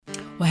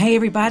Well, hey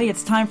everybody,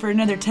 it's time for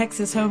another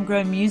Texas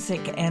Homegrown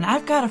Music, and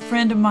I've got a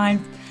friend of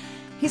mine.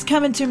 He's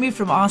coming to me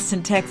from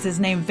Austin, Texas,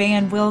 named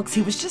Van Wilks.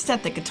 He was just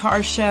at the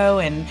guitar show,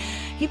 and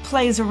he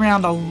plays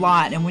around a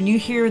lot. And when you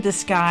hear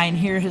this guy and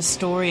hear his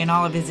story and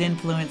all of his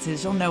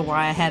influences, you'll know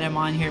why I had him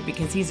on here,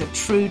 because he's a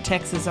true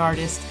Texas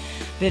artist.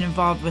 Been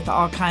involved with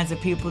all kinds of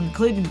people,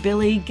 including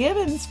Billy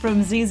Gibbons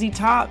from ZZ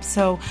Top.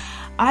 So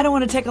I don't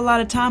want to take a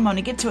lot of time. I'm going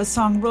to get to a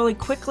song really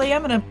quickly.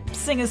 I'm going to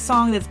sing a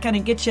song that's going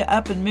to get you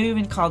up and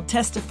moving called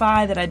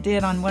Testify that I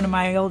did on one of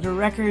my older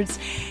records.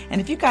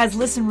 And if you guys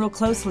listen real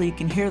closely, you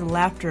can hear the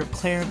laughter of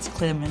Clarence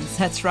Clemens.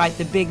 That's right,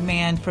 the big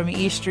man from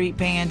E Street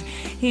Band.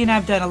 He and I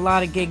have done a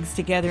lot of gigs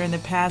together in the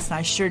past, and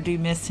I sure do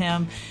miss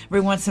him.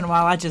 Every once in a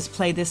while, I just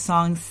play this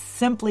song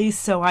simply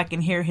so I can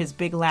hear his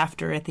big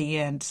laughter at the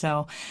end.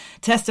 So,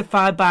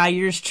 Testify by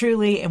yours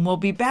truly, and we'll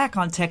be back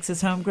on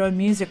Texas Homegrown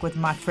Music with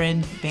my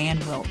friend Van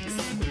Wilks.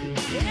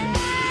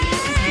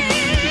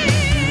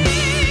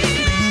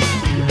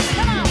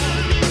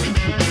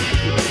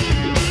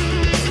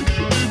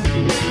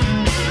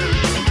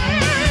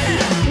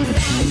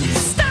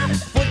 Stop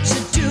what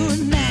you're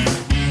doing now.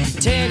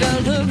 Take a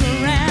look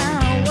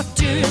around. What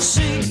do you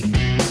see?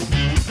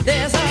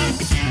 There's a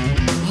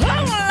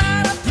whole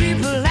lot of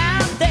people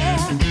out there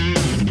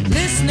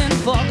listening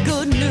for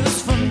good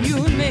news from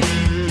you and me.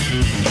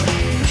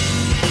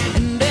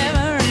 And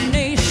every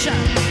nation,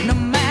 no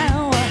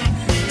matter what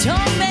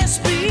tongue they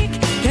speak,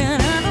 can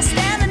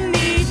understand the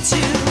need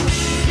to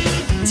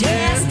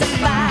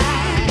testify.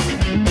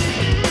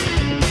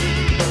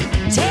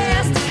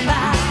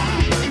 Testify.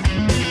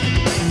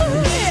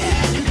 Ooh,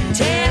 yeah.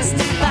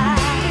 Testify.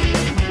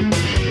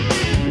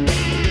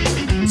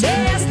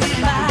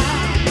 Testify.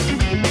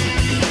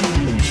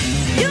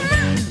 You're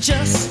not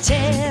just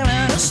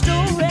telling a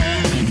story.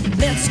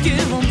 Let's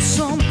give them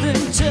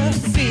something to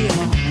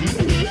feel.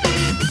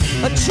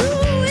 A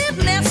true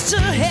witness to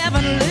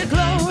heavenly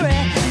glory.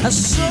 A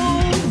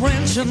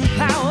soul-wrenching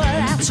power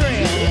that's real.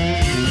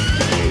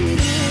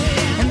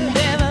 And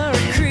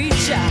every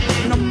creature,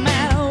 no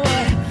matter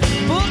what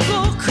book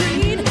or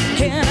creed,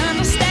 can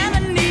understand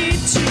the need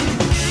to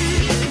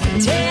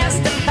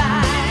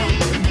testify.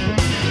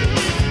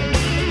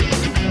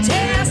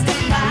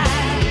 Testify.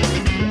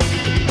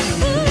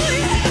 Ooh,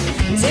 yeah.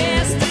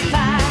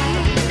 Testify.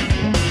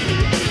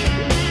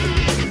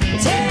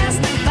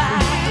 Testify.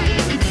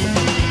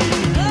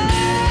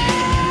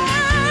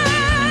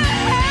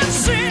 I've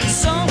seen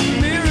some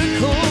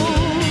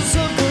miracles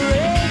of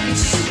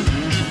grace,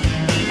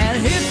 and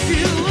if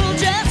you will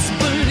just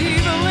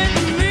believe it with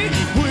me,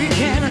 we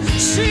can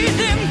see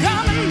them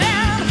coming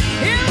down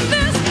in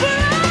this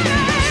place.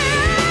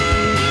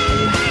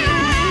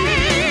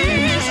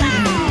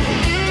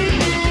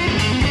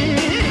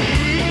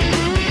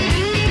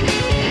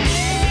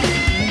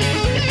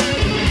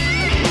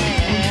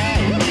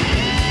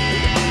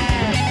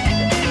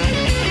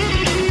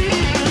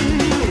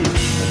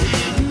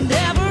 And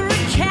every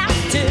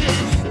captive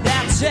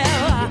that's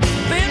ever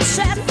been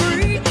set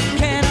free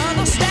can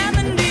understand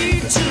the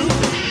need to,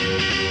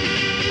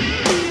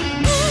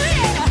 ooh,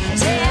 yeah,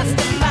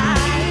 testify.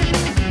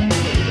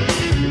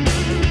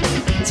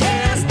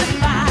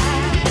 Testify.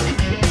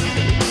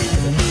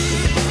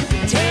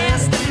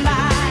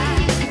 Testify.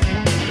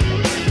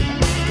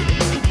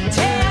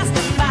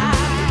 Testify.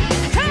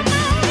 Come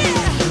on,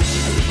 yeah.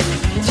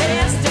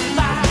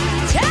 Testify.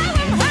 Tell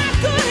him how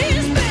good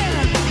he's been.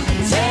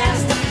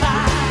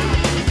 Testify.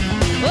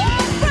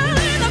 Oh, run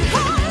in the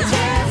corner.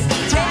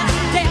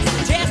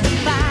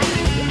 Testify.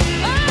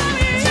 Oh,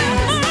 yeah,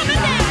 more than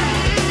that.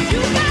 You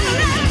gotta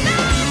let him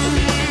know.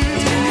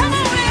 Come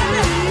on in.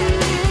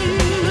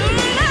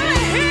 Let me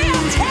hear you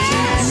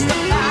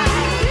testify.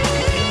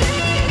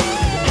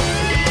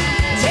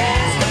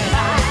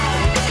 Testify.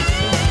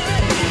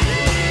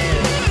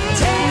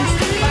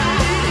 Testify.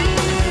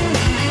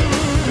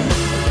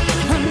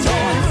 I'm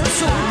doing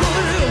so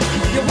good.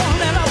 You won't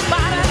let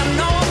nobody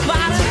know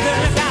about it. Girl,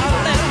 you gotta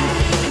let 'em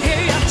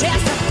hear you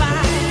testify.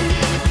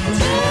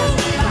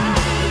 Testify.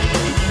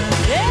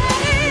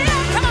 Yeah,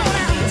 come on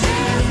now.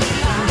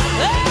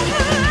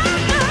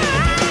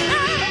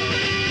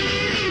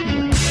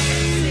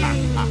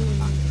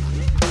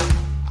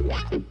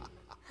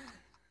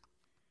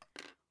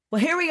 Well,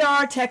 here we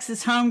are,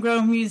 Texas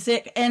Homegrown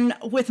Music, and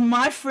with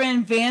my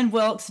friend Van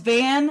Wilks.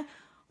 Van,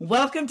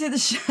 welcome to the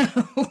show.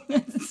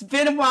 It's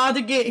been a while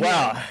to get here.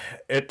 Wow,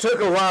 it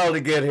took a while to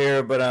get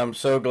here, but I'm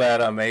so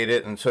glad I made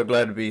it and so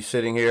glad to be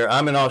sitting here.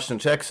 I'm in Austin,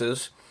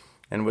 Texas,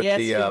 and with Yes,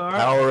 the you are.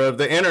 power of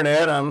the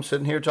internet, I'm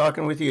sitting here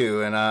talking with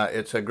you, and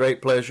it's a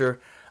great pleasure.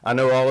 I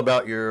know all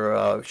about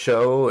your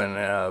show,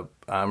 and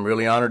I'm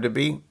really honored to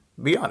be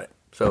on it.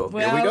 So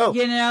here we go.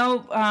 You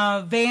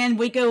know, Van,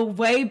 we go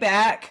way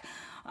back.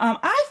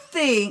 I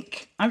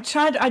think I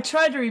tried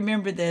to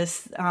remember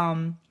this.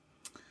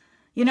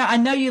 You know, I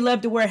know you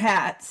love to wear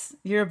hats.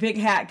 You're a big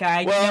hat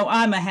guy. Well, you know,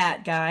 I'm a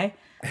hat guy.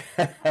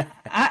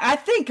 I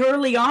think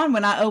early on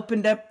when I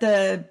opened up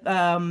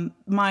the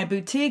my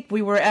boutique,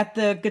 we were at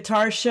the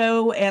guitar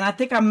show, and I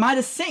think I might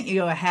have sent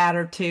you a hat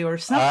or two or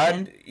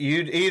something.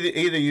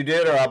 Either you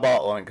did or I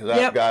bought one because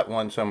I've got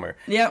one somewhere.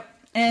 Yep.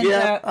 And,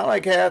 I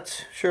like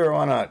hats. Sure,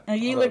 why not?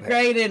 You look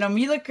great in them.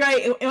 You look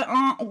great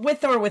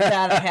with or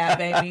without a hat,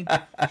 baby.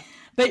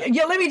 But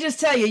let me just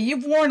tell you,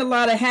 you've worn a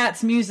lot of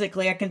hats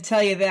musically. I can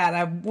tell you that.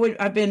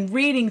 I've been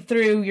reading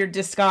through your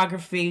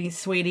discography,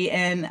 sweetie,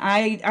 and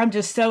I'm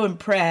just so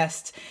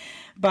impressed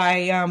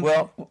by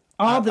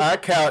all the. I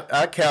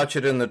couch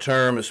it in the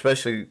term,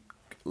 especially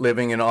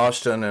living in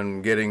Austin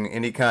and getting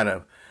any kind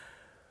of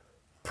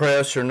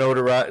press or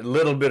notoriety,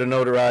 little bit of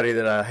notoriety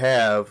that I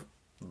have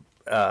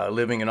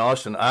living in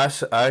Austin. I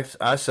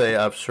say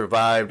I've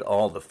survived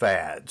all the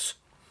fads.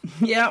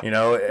 Yeah. You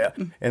know,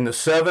 in the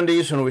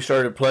 70s when we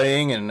started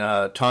playing,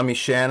 and Tommy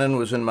Shannon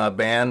was in my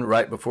band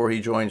right before he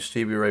joined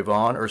Stevie Ray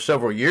Vaughan, or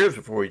several years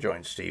before he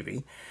joined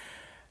Stevie.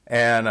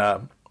 And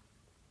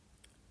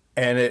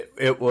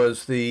it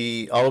was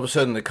all of a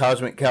sudden the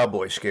Cosmic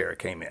Cowboy Scare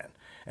came in.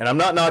 And I'm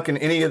not knocking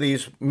any of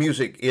these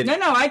music idiots.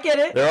 No, I get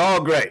it. They're all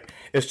great.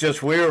 It's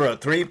just we were a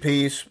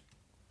three-piece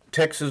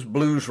Texas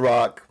blues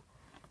rock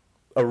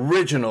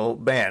original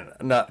band.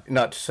 Not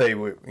to say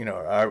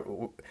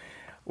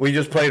we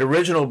just played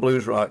original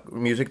blues rock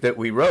music that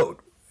we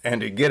wrote, and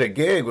to get a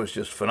gig was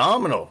just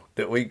phenomenal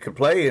that we could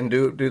play and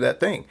do that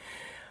thing.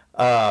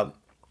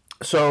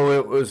 So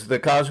it was the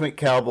Cosmic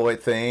Cowboy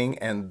thing,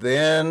 and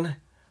then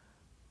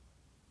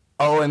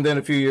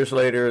a few years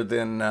later,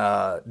 then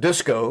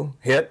disco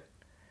hit,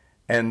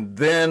 and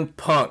then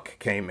punk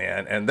came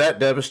in, and that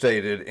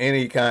devastated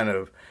any kind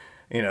of,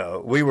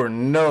 we were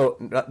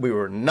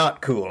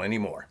not cool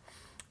anymore.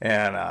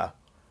 And I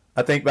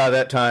think by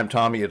that time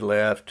Tommy had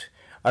left.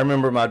 I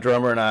remember my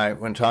drummer and I,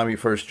 when Tommy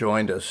first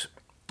joined us,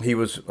 he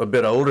was a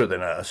bit older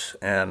than us,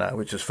 and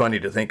which is funny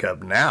to think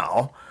of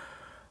now.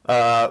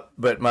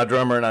 But my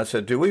drummer and I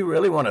said, do we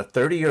really want a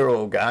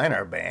 30-year-old guy in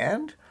our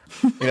band?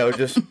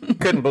 Just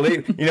couldn't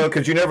believe,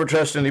 because you never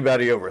trust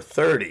anybody over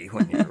 30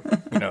 when you're,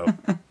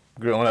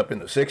 growing up in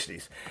the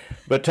 60s.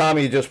 But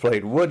Tommy just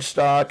played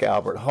Woodstock,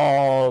 Albert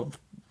Hall.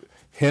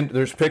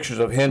 There's pictures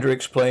of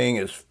Hendrix playing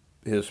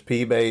his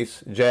P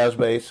bass, jazz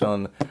bass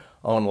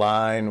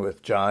online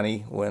with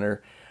Johnny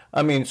Winter.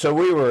 I mean, so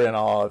we were in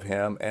awe of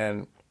him,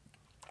 and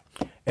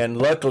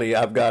luckily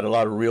I've got a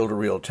lot of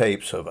reel-to-reel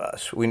tapes of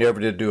us. We never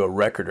did do a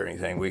record or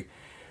anything. We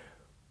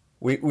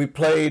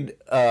played.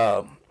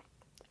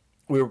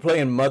 We were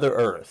playing Mother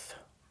Earth.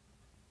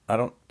 I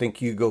don't think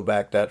you go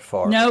back that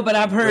far. No, but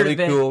I've heard of it.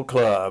 Really cool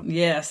club.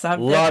 Yes, I've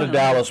a lot of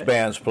Dallas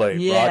bands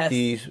played. Yes.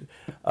 Rockies,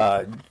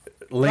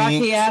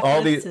 Links, Rocky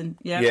all these,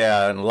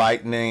 and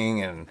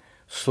Lightning and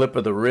Slip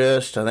of the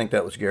Wrist. I think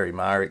that was Gary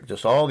Myrick.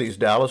 Just all these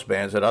Dallas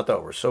bands that I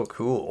thought were so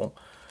cool,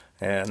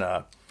 and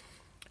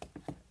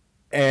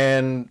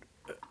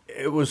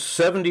it was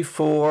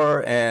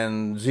 '74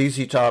 and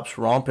ZZ Top's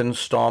Rompin'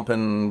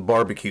 Stompin'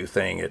 Barbecue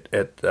thing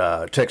at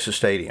Texas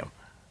Stadium,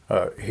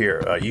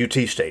 UT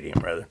Stadium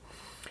rather,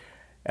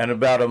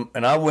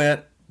 and I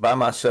went by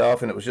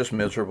myself, and it was just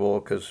miserable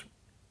because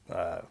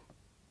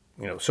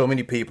so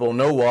many people,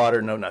 no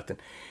water, no nothing.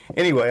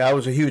 Anyway, I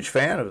was a huge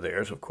fan of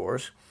theirs, of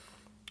course.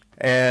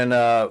 And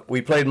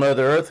we played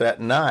Mother Earth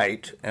that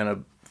night, and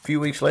a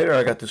few weeks later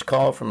I got this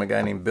call from a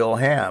guy named Bill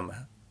Ham,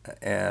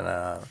 and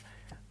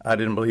I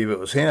didn't believe it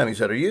was him. He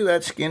said, are you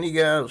that skinny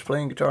guy that was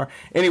playing guitar?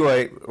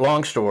 Anyway,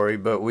 long story,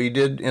 but we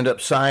did end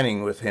up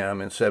signing with him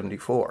in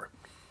 '74,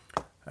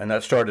 and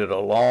that started a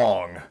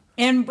long,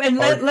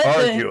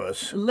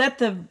 arduous. Let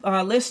the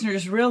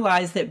listeners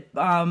realize that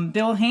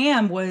Bill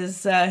Ham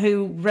was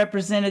who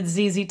represented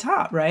ZZ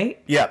Top,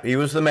 right? Yeah, he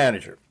was the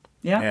manager.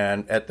 Yeah.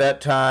 And at that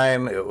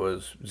time, it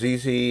was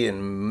ZZ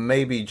and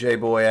maybe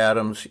J-Boy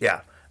Adams.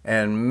 Yeah.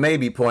 And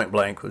maybe Point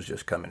Blank was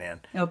just coming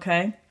in.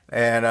 Okay.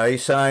 And he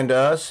signed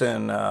us,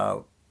 and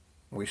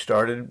we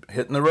started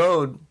hitting the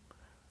road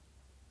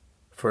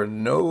for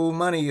no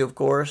money, of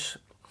course.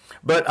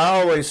 But I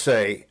always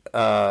say,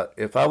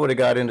 if I would have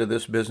got into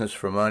this business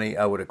for money,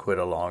 I would have quit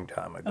a long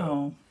time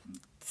ago.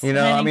 Oh.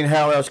 I mean,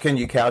 how else can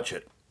you couch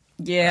it?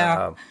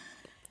 Yeah.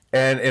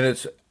 And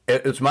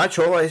it's my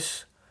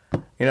choice.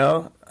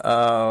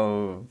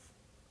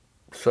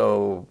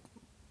 So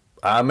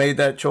I made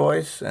that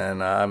choice,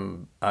 and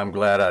I'm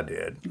glad I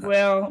did.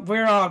 Well,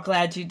 we're all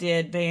glad you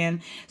did,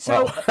 Van.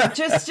 So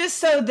just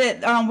so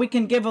that we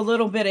can give a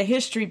little bit of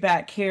history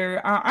back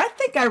here, I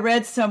think I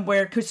read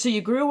somewhere, so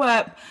you grew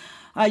up,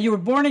 you were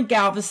born in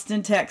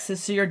Galveston,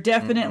 Texas, so you're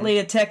definitely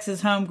a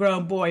Texas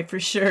homegrown boy for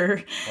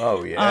sure.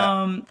 Oh,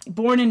 yeah.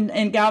 Born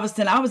in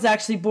Galveston. I was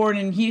actually born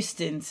in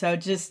Houston, so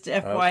just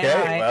FYI.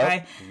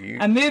 Okay,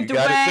 well, I moved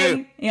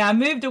away. Yeah, I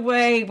moved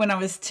away when I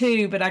was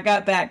 2, but I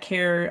got back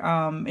here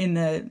in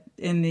the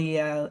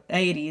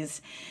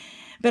 80s.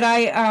 But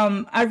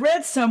I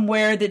read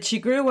somewhere that you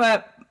grew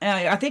up,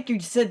 I think you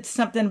said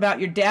something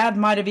about your dad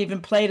might have even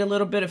played a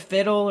little bit of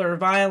fiddle or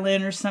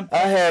violin or something.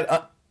 I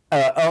had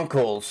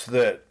uncles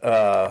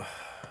that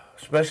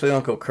especially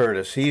Uncle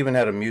Curtis. He even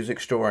had a music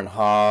store in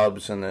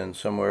Hobbs and then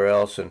somewhere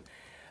else, and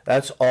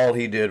that's all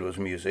he did was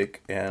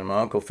music. And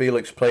my Uncle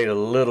Felix played a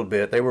little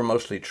bit. They were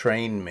mostly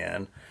trained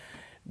men.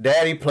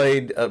 Daddy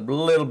played a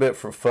little bit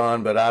for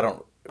fun, but I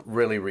don't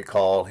really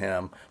recall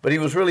him. But he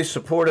was really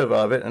supportive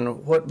of it,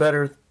 and what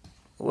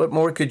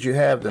more could you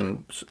have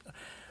than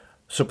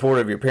support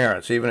of your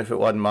parents, even if it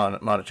wasn't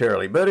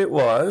monetarily? But it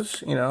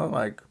was,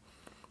 like,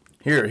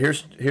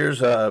 here's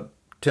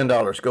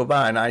 $10. Go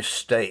buy a nice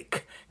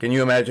steak. Can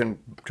you imagine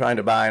trying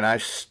to buy a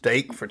nice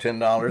steak for $10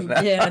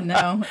 now? Yeah,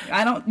 no.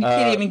 You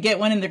can't even get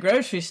one in the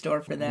grocery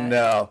store for that.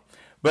 No.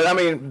 But I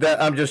mean,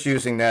 I'm just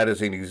using that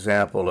as an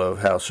example of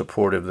how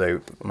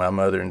supportive my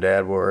mother and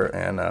dad were,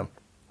 and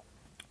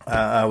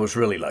I was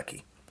really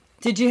lucky.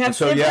 Did you have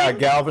siblings? Yeah,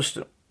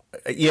 Galveston.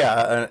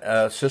 Yeah,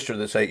 a sister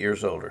that's 8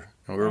 years older,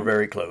 and we were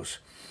very close.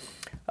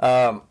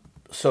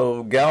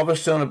 So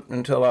Galveston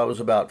until I was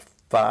about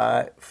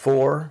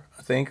 4,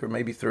 I think, or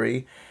maybe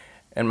 3.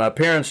 And my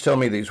parents tell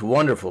me these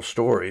wonderful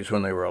stories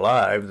when they were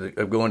alive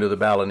of going to the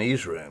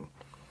Balinese room.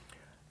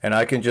 And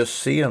I can just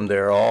see them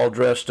there all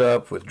dressed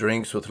up with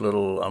drinks with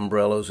little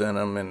umbrellas in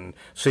them and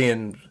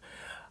seeing.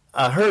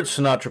 I heard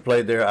Sinatra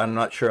played there. I'm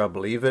not sure I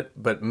believe it,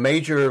 but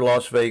major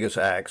Las Vegas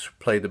acts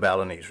played the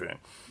Balinese room.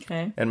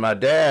 Okay. And my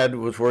dad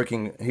was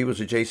working. He was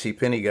a J.C.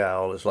 Penney guy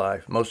all his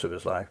life, most of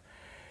his life.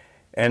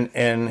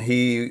 And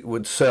he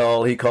would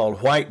sell, he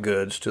called white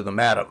goods to the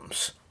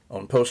madams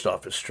on Post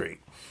Office Street.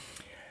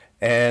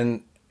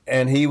 And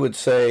he would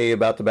say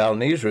about the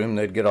Balinese room,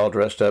 they'd get all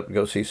dressed up and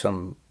go see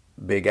some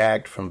big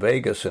act from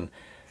Vegas, and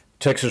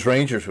Texas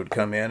Rangers would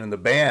come in, and the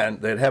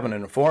band, they'd have an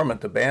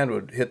informant, the band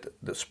would hit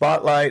the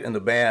spotlight, and the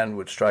band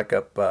would strike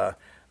up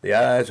The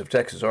Eyes of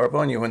Texas are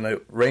Upon You when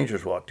the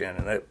Rangers walked in,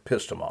 and that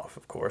pissed them off,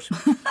 of course.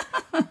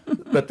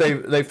 But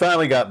they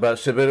finally got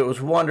busted, but it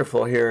was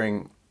wonderful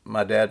hearing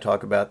my dad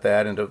talk about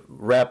that. And to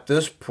wrap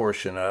this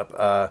portion up,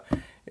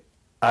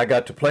 I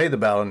got to play the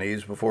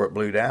Balinese before it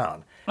blew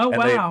down. Oh,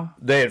 and wow.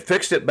 They had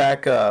fixed it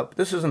back up.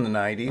 This is in the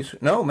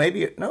 90s. No,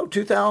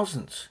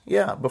 2000s.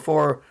 Yeah,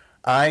 before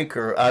Ike,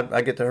 or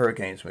I get the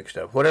hurricanes mixed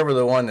up. Whatever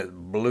the one that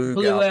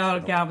blew out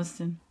of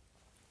Galveston.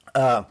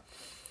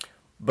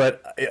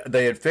 But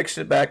they had fixed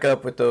it back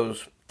up with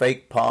those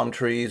fake palm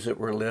trees that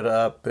were lit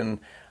up. And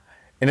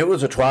it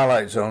was a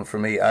twilight zone for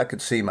me. I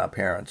could see my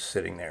parents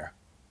sitting there.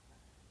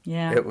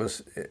 Yeah. It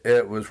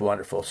was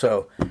wonderful.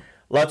 So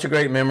lots of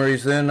great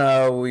memories. Then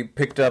we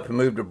picked up and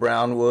moved to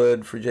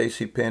Brownwood for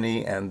J.C.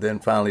 Penney, and then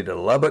finally to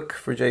Lubbock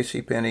for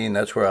J.C. Penney, and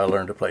that's where I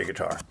learned to play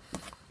guitar.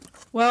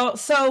 Well,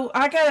 so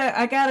I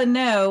gotta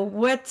know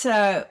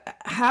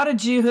how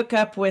did you hook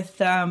up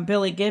with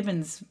Billy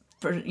Gibbons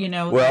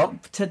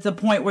to the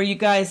point where you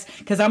guys,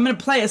 because I'm going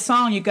to play a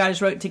song you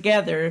guys wrote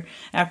together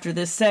after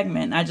this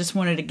segment. I just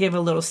wanted to give a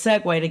little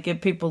segue to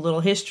give people a little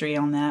history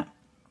on that.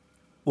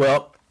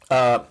 Well,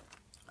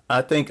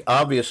 I think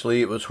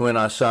obviously it was when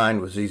I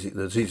signed with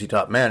the ZZ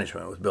Top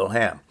Management with Bill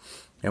Ham,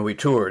 and we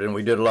toured and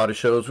we did a lot of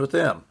shows with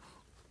them.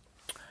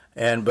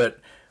 And but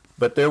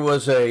there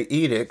was a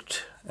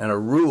edict and a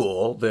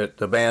rule that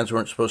the bands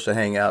weren't supposed to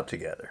hang out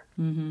together.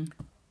 Mm-hmm.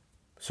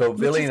 So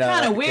Billy and I,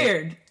 kind of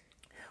weird.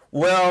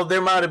 Well, there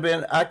might have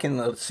been. I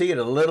can see it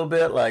a little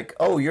bit, like,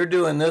 oh, you're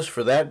doing this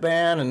for that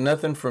band and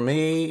nothing for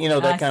me,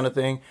 that kind of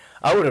thing.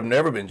 I would have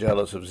never been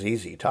jealous of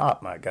ZZ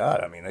Top. My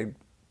God, I mean,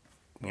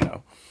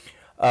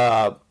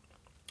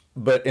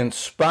 but in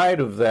spite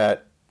of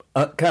that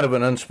kind of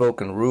an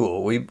unspoken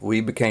rule,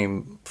 we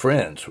became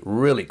friends,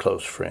 really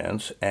close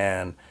friends,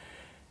 and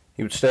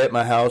he would stay at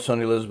my house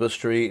on Elizabeth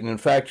Street. And in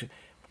fact,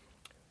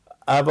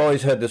 I've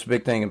always had this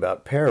big thing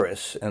about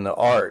Paris and the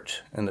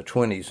art in the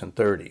 20s and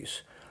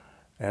 30s,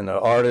 and the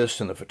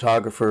artists and the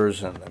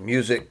photographers and the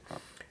music,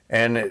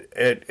 and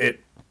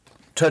it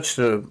touched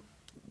a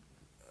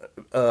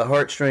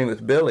heartstring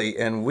with Billy,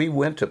 and we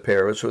went to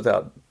Paris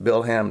without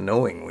Bill Ham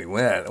knowing we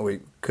went.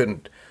 We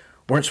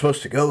weren't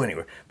supposed to go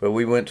anywhere, but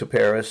we went to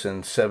Paris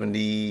in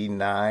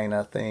 '79,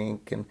 I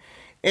think. And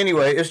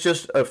anyway, it's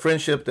just a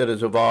friendship that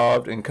has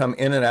evolved and come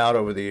in and out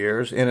over the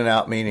years. In and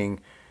out meaning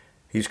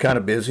he's kind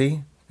of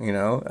busy,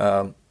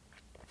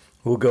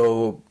 We'll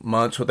go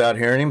months without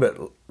hearing him, but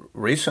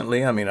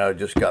recently, I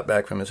just got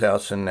back from his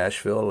house in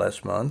Nashville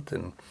last month,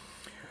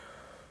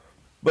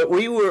 but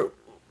we were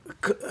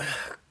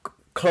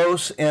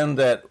close in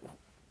that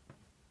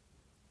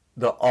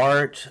the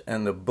art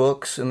and the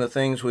books and the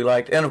things we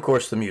liked, and of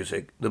course the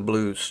music, the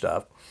blues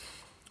stuff,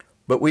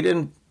 but we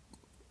didn't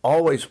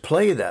always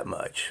play that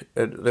much.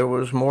 There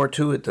was more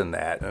to it than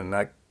that,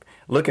 and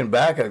looking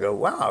back, I go,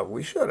 wow,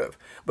 we should have.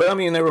 But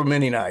there were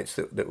many nights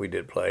that we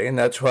did play, and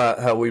that's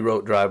how we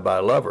wrote Drive By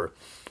Lover.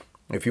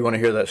 If you want to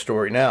hear that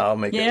story now, I'll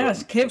make it.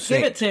 Yes, give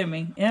it to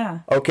me. Yeah.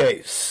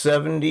 Okay,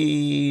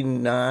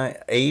 79,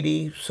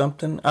 80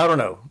 something. I don't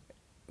know.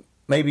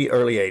 Maybe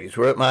early 80s.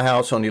 We're at my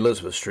house on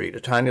Elizabeth Street, a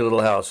tiny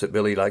little house that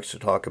Billy likes to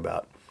talk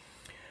about.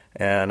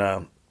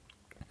 And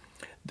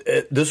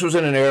this was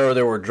in an era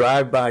there were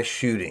drive-by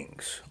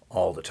shootings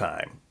all the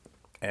time.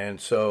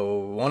 And so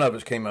one of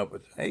us came up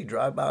with, hey,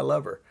 Drive By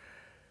Lover.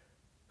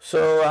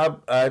 So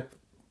I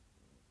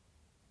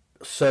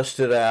sussed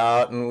it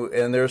out,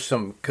 and there's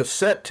some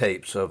cassette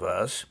tapes of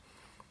us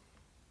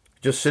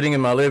just sitting in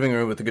my living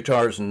room with the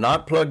guitars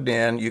not plugged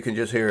in. You can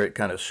just hear it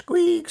kind of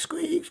squeak,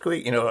 squeak,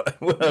 squeak, an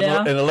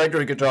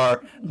electric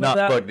guitar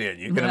not plugged in.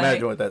 You can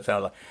imagine what that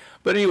sounds like.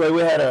 But anyway,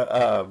 we had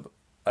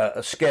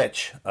a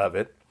sketch of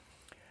it,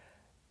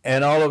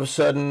 and all of a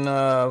sudden,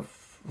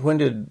 when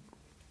did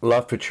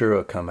La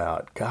Futura come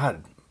out?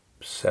 God,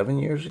 7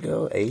 years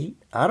ago, 8?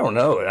 I don't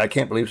know. I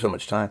can't believe so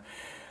much time.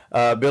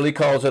 Billy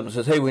calls up and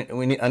says, "Hey,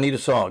 I need a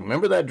song.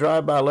 Remember that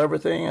Drive-By Lover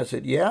thing?" I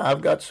said, "Yeah,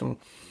 I've got some,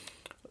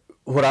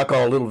 what I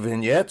call little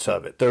vignettes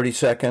of it,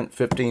 30-second,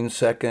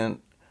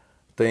 15-second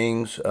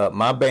things."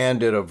 My band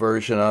did a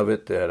version of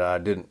it that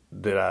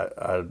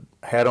I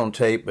had on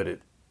tape, but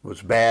it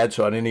was bad,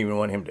 so I didn't even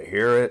want him to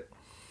hear it.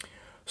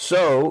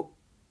 So,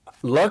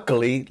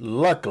 luckily,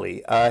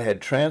 I had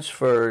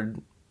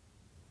transferred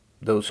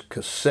those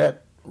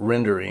cassette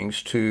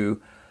renderings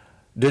to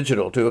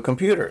digital, to a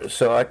computer,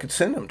 so I could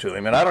send them to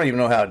him. And I don't even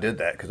know how I did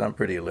that because I'm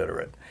pretty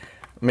illiterate.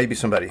 Maybe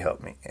somebody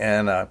helped me.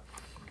 And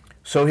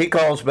so he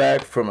calls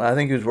back from, I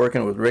think he was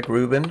working with Rick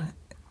Rubin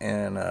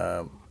in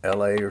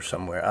L.A. or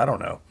somewhere. I don't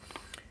know.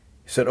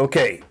 He said,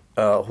 "Okay,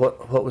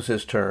 what was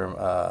his term?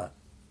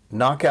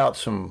 Knock out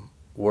some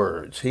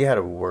words." He had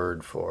a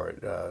word for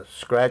it.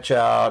 Scratch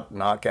out,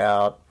 knock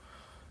out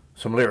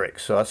some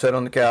lyrics. So I sat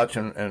on the couch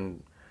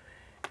and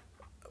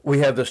we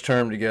have this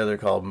term together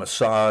called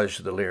massage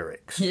the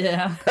lyrics.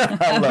 Yeah,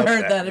 I've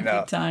heard that a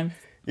few times.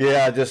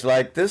 Yeah, just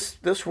like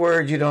this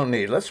word you don't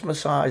need. Let's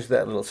massage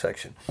that little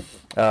section.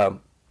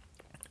 So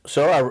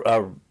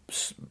I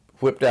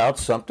whipped out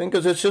something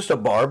because it's just a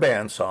bar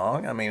band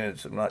song. I mean,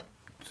 it's not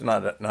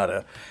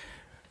a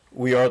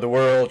 "We Are the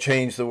World,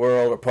 Change the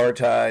World,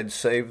 Apartheid,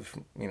 Save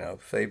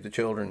the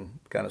Children"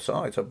 kind of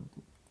song.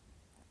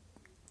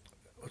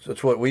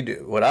 It's what we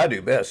do. What I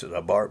do best is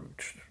a bar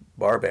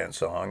band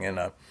song,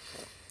 and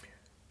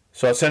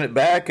so I sent it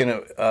back,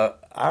 and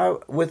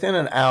within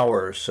an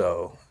hour or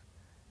so,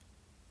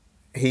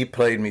 he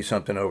played me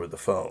something over the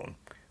phone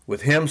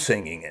with him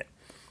singing it.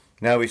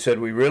 Now he said,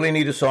 "We really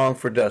need a song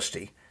for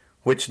Dusty,"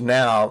 which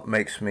now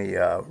makes me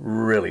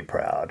really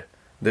proud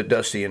that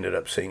Dusty ended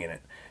up singing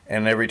it.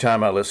 And every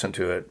time I listen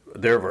to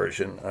it, their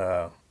version,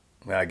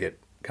 I get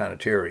kind of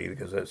teary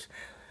because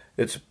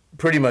it's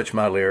pretty much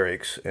my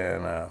lyrics,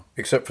 and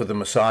except for the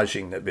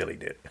massaging that Billy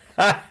did.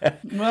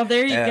 Well,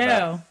 there you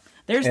go.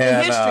 There's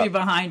the history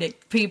behind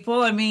it,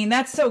 people. I mean,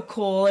 that's so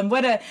cool, and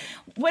what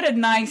a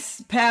nice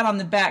pat on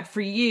the back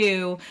for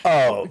you.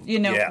 Oh,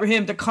 for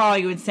him to call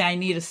you and say, "I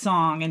need a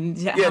song," and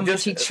how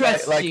much he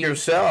trusts like you.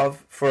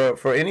 Yourself,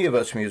 for any of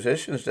us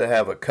musicians to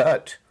have a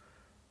cut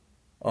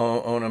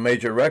on a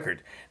major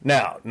record.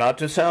 Now, not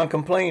to sound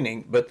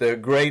complaining, but the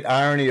great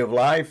irony of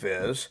life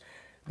is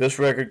this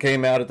record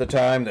came out at the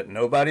time that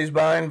nobody's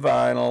buying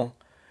vinyl.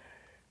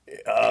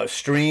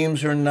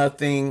 Streams are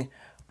nothing.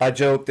 I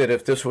joke that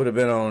if this would have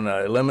been on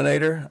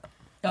Eliminator,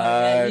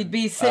 you'd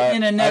be sitting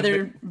in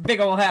another big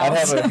old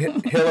house. I'd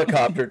have a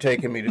helicopter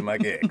taking me to my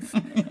gigs.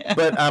 Yeah.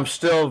 But I'm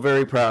still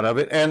very proud of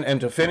it.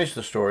 And to finish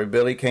the story,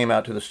 Billy came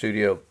out to the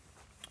studio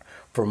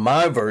for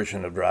my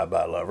version of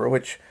Drive-By Lover,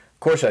 which, of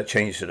course, I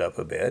changed it up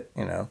a bit,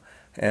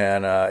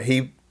 and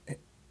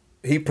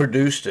he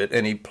produced it,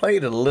 and he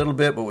played a little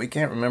bit, but we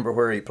can't remember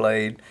where he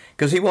played,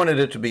 because he wanted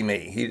it to be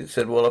me. He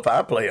said, "Well, if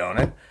I play on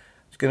it,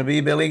 it's going to be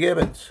Billy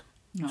Gibbons."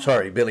 Oh.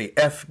 Sorry, Billy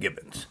F.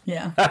 Gibbons.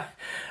 Yeah.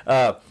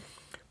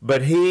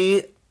 But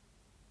I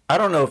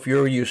don't know if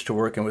you're used to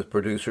working with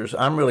producers.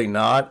 I'm really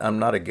not. I'm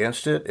not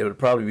against it. It would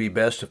probably be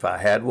best if I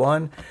had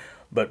one.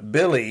 But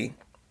Billy,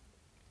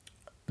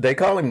 they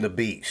call him the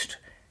Beast.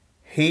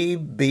 He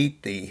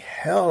beat the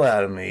hell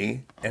out of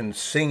me in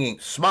singing,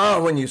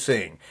 "Smile when you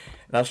sing."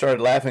 And I started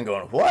laughing,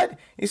 going, "What?"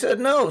 He said,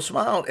 "No,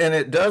 smile." And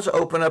it does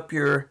open up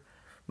your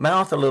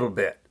mouth a little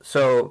bit.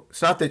 So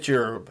it's not that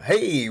you're,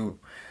 hey,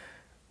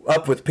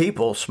 up with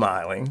people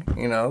smiling,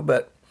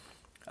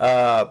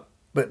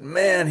 but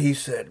man, he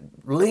said,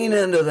 lean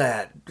into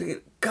that.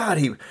 God,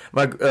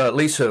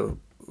 Lisa,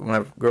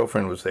 my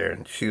girlfriend, was there,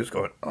 and she was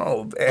going,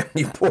 "Oh man,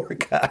 you poor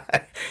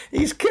guy,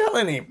 he's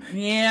killing him."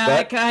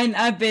 Yeah,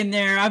 I've been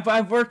there.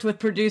 I've worked with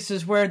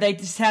producers where they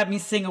just had me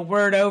sing a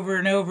word over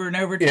and over and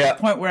over to the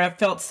point where I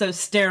felt so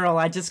sterile,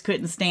 I just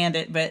couldn't stand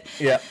it. But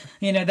they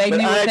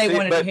knew what they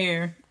wanted to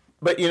hear.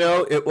 But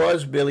it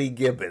was Billy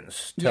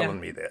Gibbons telling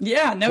me that.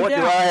 Yeah, no doubt. What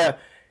do I have?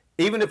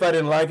 Even if I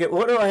didn't like it,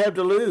 what do I have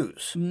to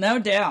lose? No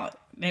doubt.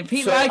 If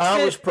he likes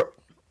it.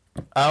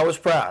 I was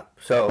proud.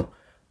 So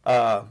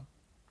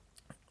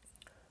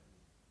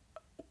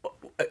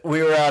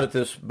we were out at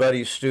this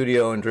buddy's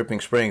studio in Dripping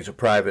Springs, a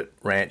private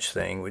ranch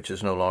thing, which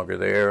is no longer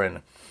there.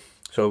 And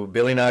so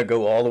Billy and I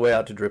go all the way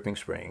out to Dripping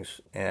Springs.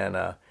 And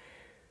I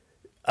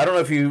don't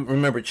know if you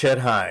remember Chet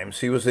Himes.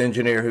 He was the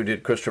engineer who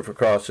did Christopher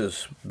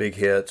Cross's big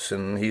hits,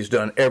 and he's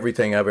done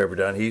everything I've ever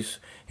done.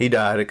 He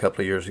died a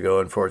couple of years ago,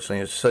 unfortunately.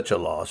 It's such a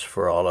loss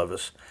for all of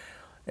us.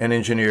 An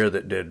engineer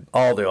that did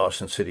all the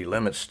Austin City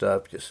Limits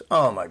stuff, just,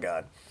 oh my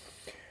God.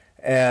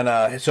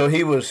 And so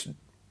he was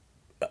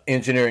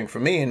engineering for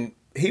me, and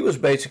he was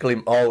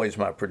basically always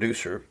my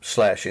producer /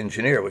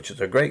 engineer, which is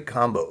a great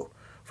combo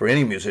for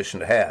any musician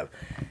to have.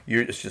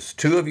 It's just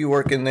two of you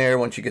working there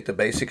once you get the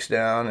basics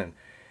down, and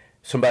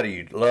somebody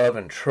you love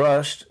and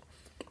trust,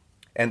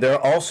 and they're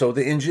also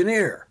the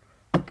engineer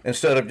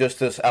instead of just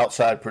this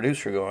outside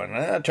producer going,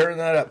 turn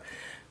that up.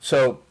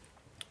 So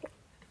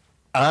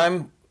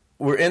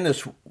we're in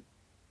this.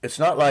 It's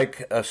not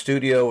like a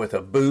studio with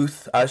a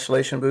booth,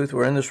 isolation booth.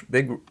 We're in this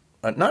big,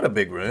 not a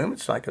big room.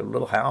 It's like a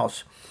little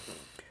house,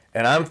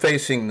 and I'm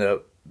facing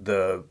the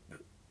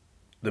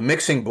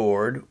mixing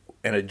board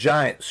and a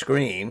giant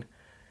screen.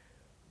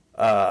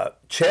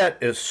 Chet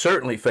is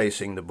certainly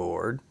facing the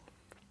board.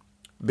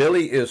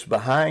 Billy is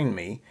behind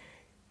me.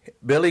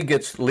 Billy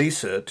gets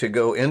Lisa to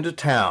go into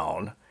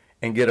town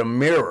and get a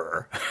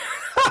mirror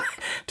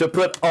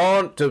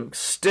to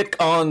stick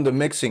on the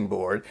mixing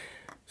board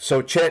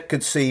so Chet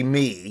could see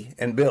me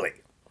and Billy.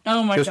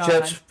 Oh my God.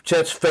 Because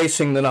Chet's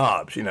facing the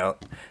knobs, you know.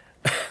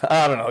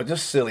 I don't know,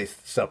 just silly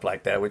stuff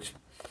like that, which,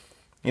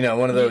 you know,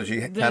 one of those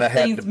you kind of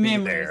have to be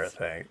there, I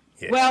think.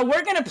 Yeah. Well,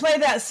 we're going to play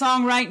that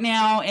song right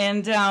now,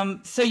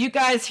 and so you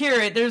guys hear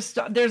it. There's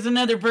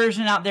another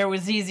version out there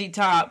with ZZ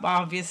Top,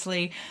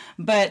 obviously,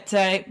 but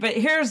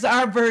here's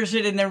our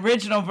version, and the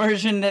original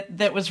version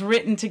that was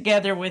written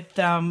together with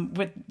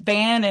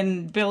Van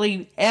and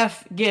Billy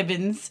F.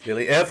 Gibbons.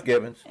 Billy F.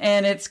 Gibbons.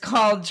 And it's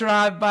called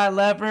Drive By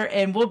Lover,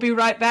 and we'll be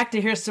right back to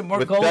hear some more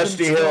with Golden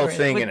Dusty Stories. Hill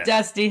singing with it.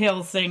 Dusty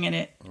Hill singing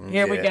it.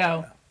 Here we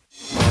go.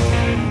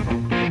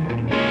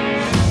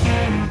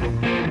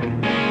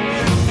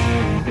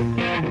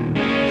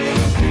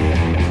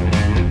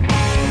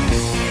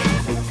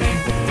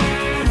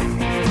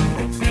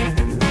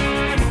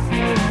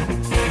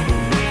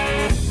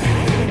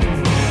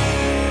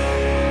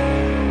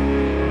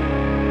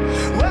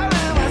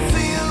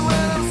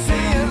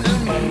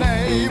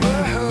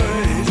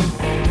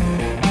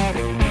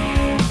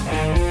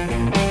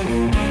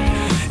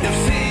 If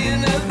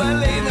seeing it by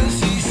late,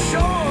 she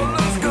sure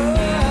looks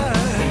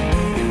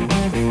good.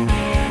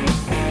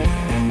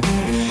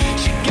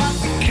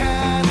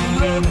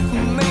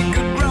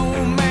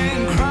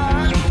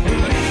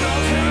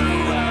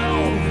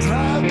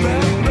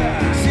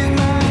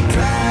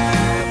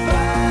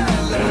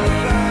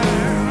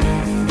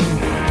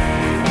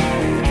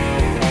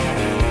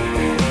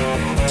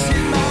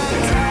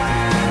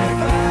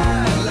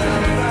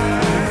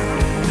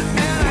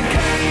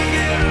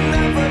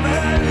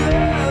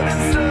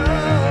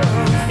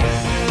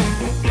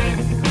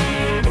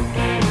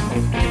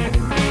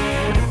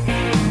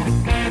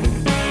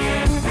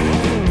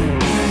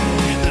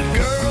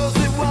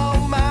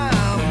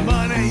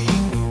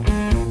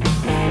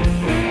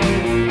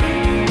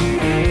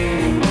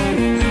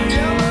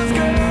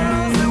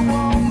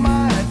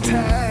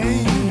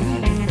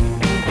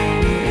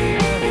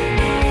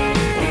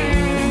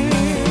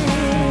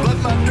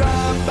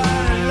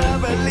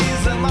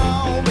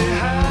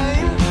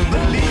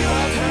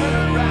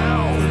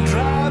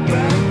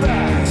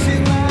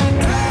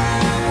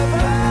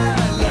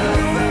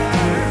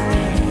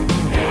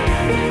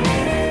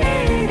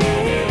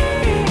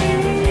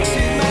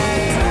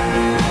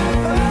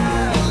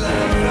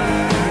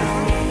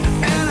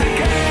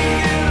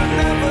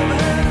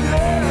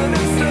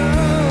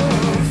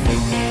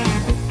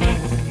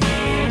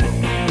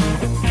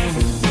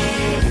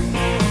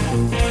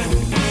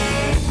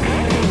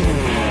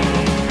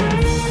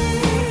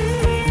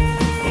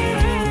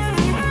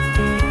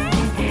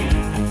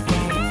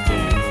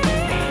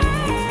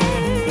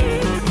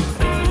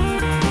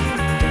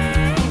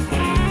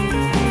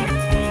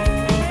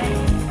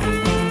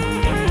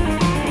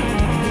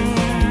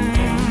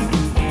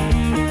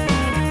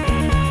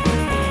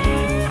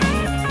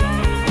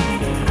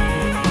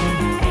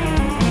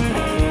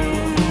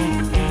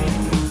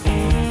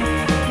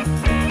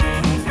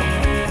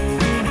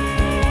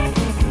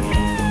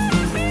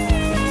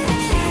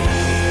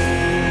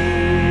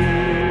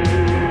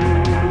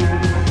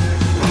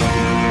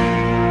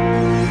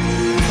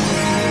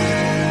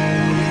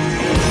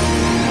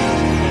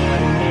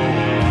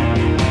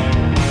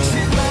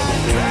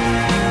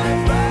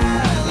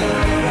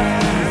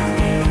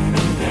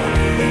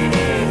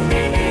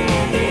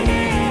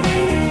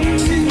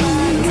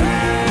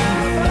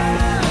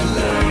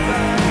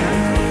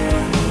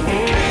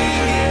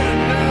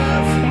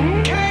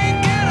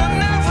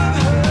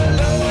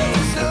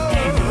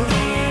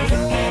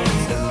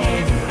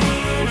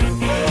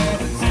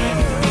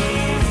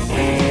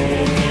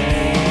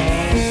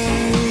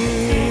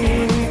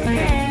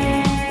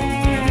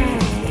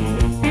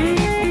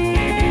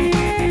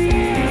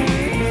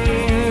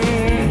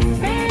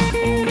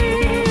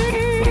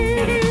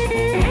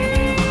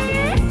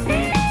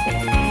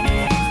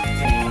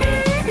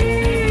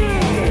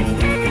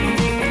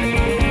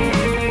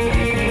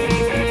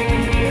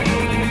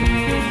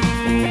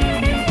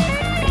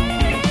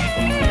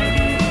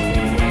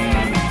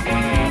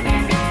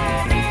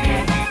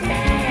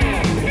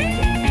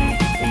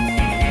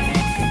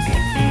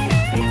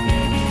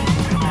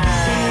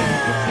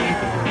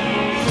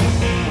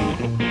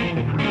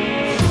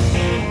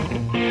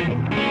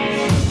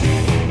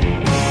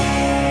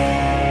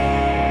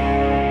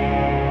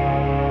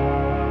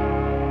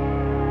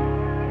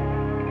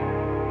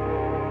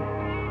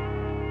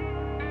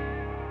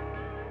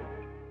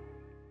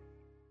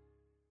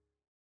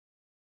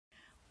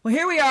 Well,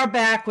 here we are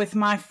back with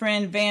my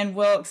friend Van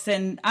Wilks,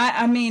 and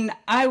I mean,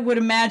 I would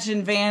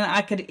imagine, Van,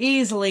 I could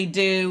easily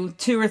do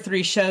 2 or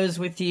 3 shows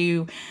with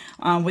you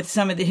with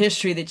some of the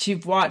history that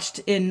you've watched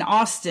in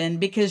Austin,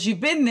 because you've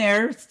been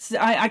there,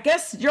 I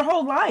guess, your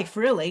whole life,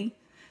 really.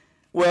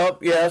 Well,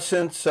 yeah,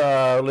 since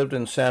I lived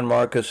in San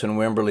Marcos and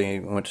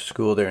Wimberley, went to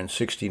school there in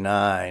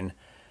 '69,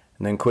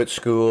 and then quit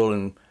school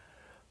and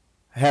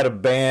had a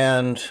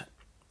band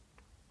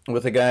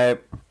with a guy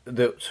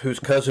whose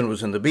cousin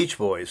was in the Beach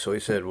Boys. So he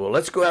said, well,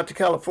 let's go out to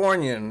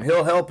California and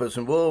he'll help us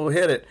and we'll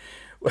hit it.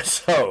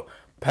 So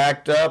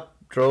packed up,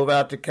 drove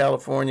out to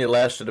California,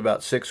 lasted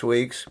about 6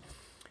 weeks.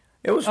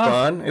 It was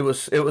fun. It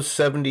was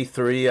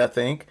 73, I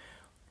think.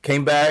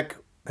 Came back,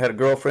 had a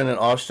girlfriend in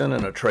Austin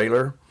in a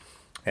trailer,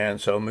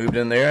 and so moved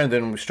in there, and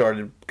then we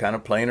started kind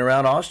of playing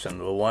around Austin.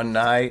 The One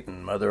Night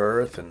and Mother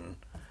Earth, and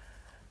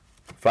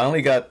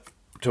finally got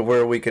to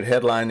where we could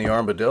headline the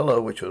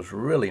Armadillo, which was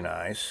really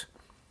nice.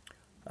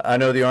 I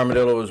know the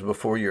Armadillo was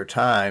before your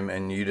time,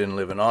 and you didn't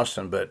live in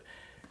Austin, but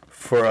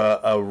for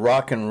a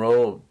rock and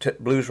roll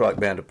blues rock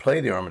band to play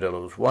the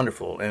Armadillo was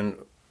wonderful. And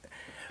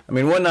I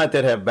mean, one night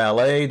they'd have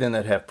ballet, then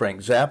they'd have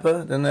Frank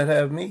Zappa, then they'd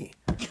have me.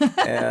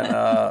 And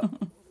of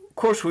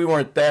course, we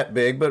weren't that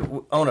big, but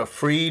on a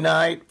free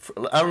night,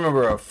 I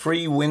remember a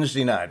free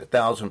Wednesday night,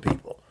 1,000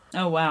 people.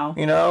 Oh, wow.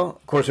 You know,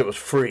 of course, it was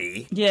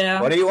free. Yeah.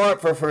 What do you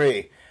want for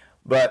free?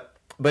 But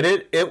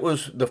it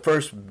was the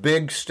first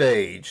big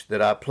stage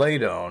that I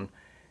played on.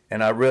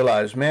 And I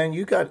realized, man,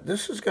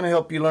 this is going to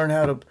help you learn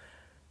how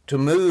to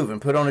move and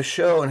put on a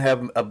show and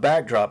have a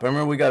backdrop. I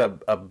remember we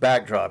got a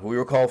backdrop. We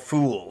were called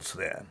Fools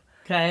then.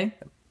 Okay.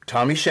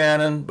 Tommy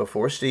Shannon,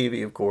 before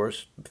Stevie, of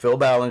course, Phil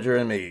Ballinger,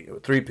 and me,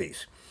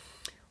 3-piece.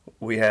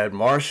 We had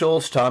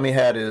Marshalls. Tommy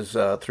had his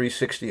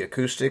 360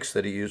 acoustics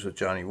that he used with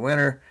Johnny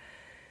Winter.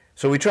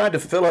 So we tried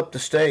to fill up the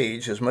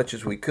stage as much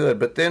as we could,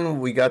 but then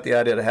we got the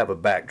idea to have a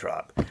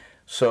backdrop.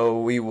 So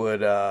we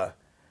would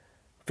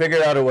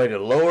figured out a way to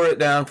lower it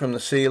down from the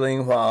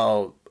ceiling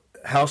while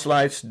house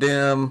lights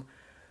dim.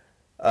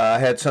 I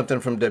had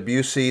something from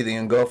Debussy, the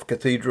Engulfed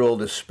Cathedral,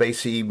 the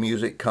spacey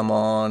music come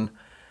on,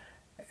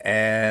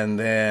 and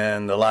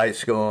then the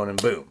lights go on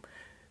and boom.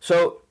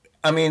 So,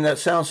 I mean, that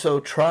sounds so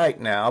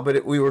trite now,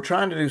 but we were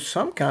trying to do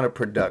some kind of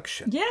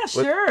production. Yeah,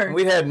 sure.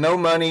 We had no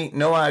money,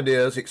 no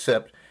ideas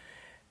except,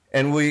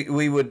 and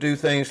we would do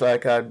things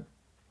like I'd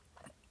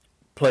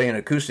play an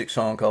acoustic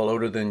song called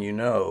Older Than You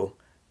Know.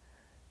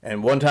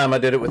 And one time I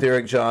did it with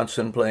Eric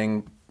Johnson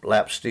playing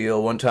lap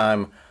steel. One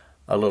time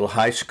a little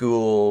high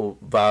school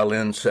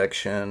violin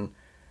section.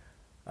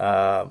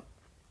 And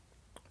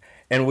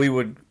we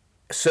would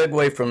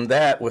segue from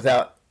that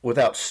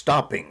without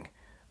stopping.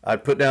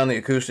 I'd put down the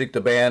acoustic,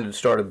 the band would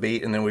start a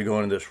beat, and then we'd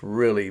go into this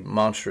really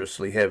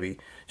monstrously heavy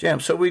jam.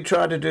 So we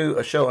tried to do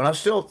a show, and I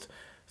still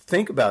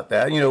think about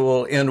that. You know,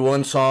 we'll end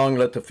one song,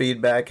 let the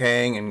feedback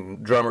hang,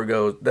 and drummer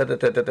goes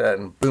da-da-da-da-da,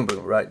 and boom,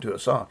 boom, right into a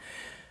song.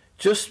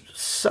 Just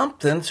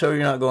something so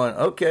you're not going,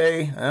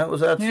 okay, that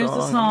was that Here's song.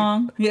 the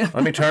song. Yeah.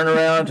 Let me turn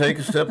around, take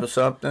a step of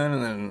something,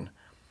 and then,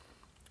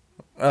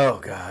 oh,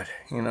 God,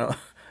 you know,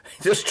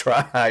 just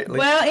try.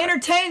 Well,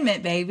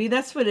 entertainment, baby.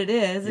 That's what it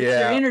is.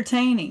 You're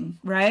entertaining,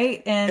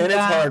 right? And it's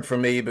hard for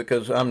me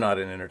because I'm not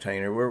an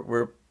entertainer.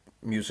 We're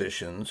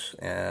musicians,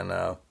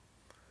 and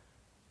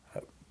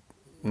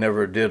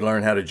never did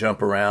learn how to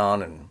jump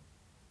around, and,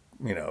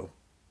 you know,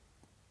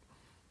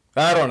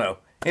 I don't know.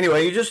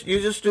 Anyway, you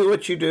just do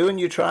what you do, and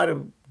you try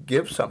to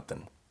give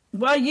something.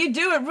 Well, you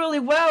do it really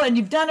well, and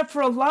you've done it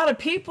for a lot of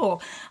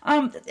people.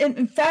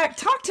 In fact,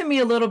 talk to me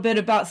a little bit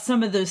about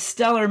some of those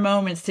stellar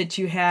moments that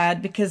you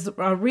had, because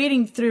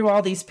reading through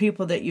all these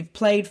people that you've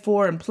played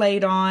for and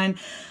played on,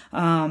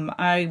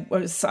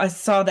 I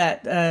saw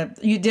that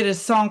you did a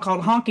song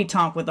called Honky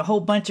Tonk with a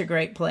whole bunch of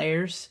great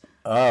players.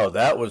 Oh,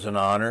 that was an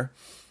honor.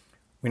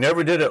 We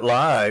never did it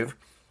live.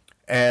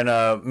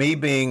 And me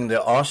being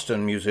the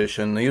Austin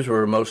musician, these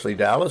were mostly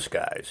Dallas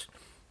guys.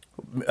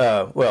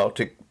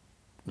 To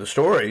the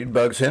story,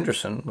 Bugs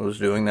Henderson was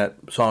doing that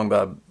song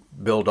by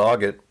Bill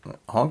Doggett,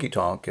 Honky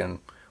Tonk, and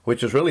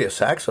which is really a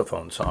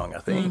saxophone song, I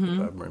think, if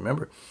I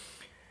remember.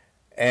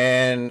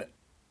 And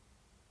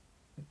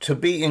to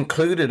be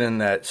included in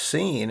that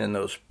scene and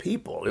those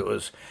people, it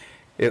was,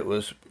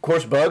 of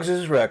course,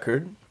 Bugs'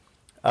 record.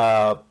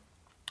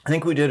 I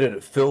think we did it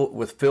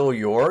with Phil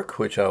York,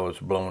 which I was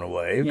blown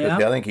away. Yeah.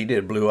 I think he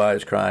did Blue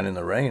Eyes Crying in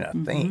the Rain, I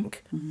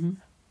think. Mm-hmm.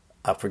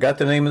 I forgot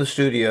the name of the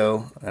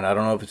studio, and I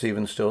don't know if it's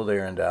even still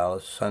there in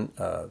Dallas.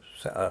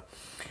 So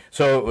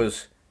it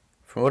was,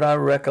 from what I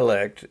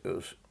recollect, it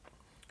was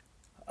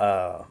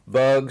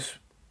Bugs,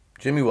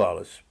 Jimmy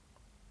Wallace,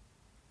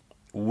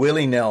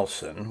 Willie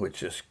Nelson, which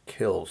just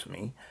kills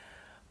me,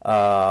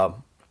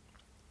 Johnny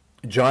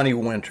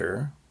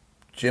Winter,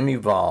 Jimmy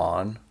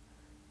Vaughn,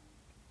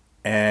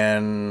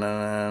 and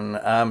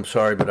I'm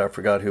sorry, but I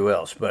forgot who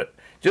else. But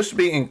just to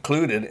be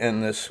included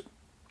in this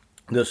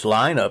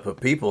lineup of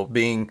people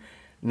being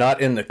not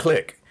in the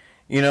clique.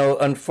 You know,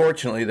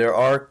 unfortunately, there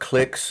are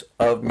cliques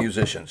of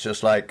musicians,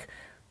 just like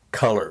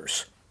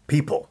colors,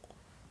 people,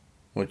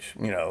 which,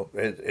 you know,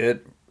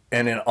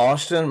 And in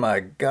Austin,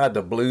 my God,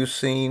 the blues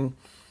scene,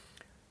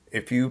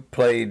 if you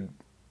played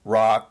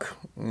rock,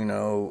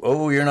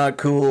 oh, you're not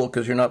cool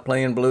because you're not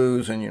playing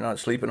blues and you're not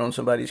sleeping on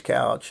somebody's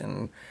couch.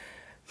 And,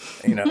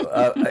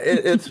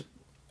 it's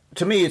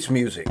to me, it's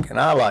music, and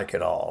I like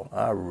it all.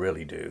 I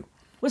really do.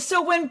 Well,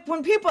 so when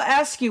people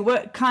ask you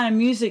what kind of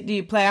music do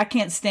you play, I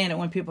can't stand it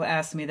when people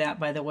ask me that,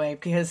 by the way,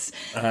 because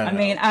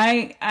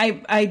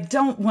I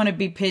don't want to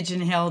be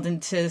pigeonholed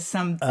into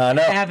some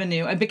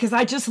avenue, because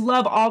I just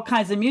love all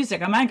kinds of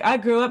music. I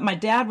grew up, my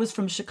dad was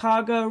from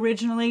Chicago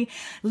originally,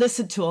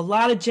 listened to a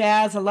lot of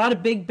jazz, a lot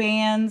of big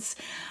bands,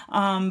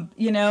 and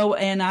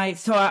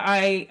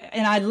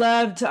I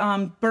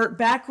loved Burt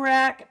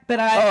Bacharach,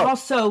 but I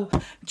also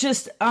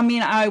just,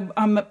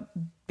 I'm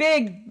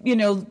big,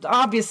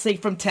 obviously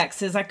from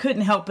Texas. I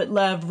couldn't help but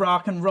love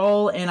rock and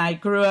roll, and I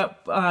grew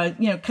up,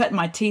 cutting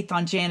my teeth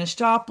on Janis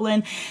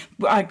Joplin.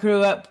 I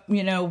grew up,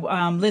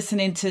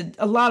 listening to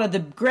a lot of the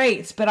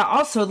greats, but I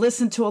also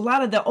listened to a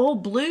lot of the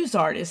old blues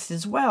artists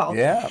as well.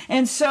 Yeah.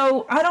 And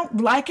so I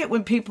don't like it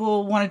when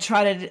people want to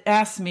try to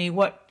ask me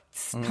what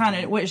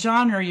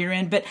genre you're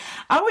in, but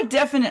I would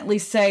definitely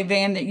say,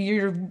 Van, that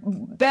you're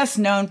best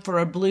known for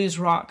a blues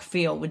rock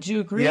feel. Would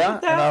you agree with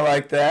that? Yeah, and I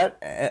like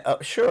that.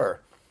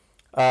 Sure.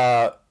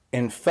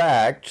 In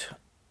fact,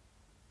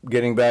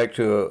 getting back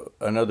to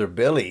another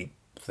Billy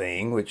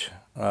thing, which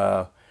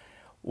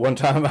one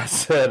time I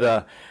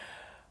said,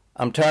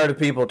 I'm tired of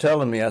people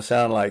telling me I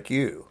sound like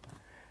you.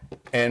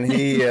 And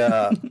he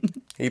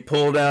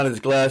pulled down his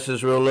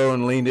glasses real low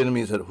and leaned into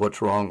me and said,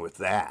 what's wrong with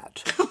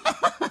that?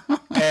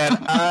 And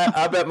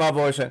I bet my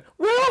voice went,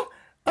 well,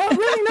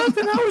 really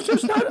nothing. I don't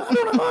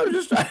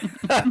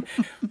know.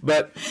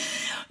 But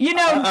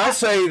I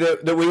say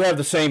that we have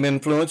the same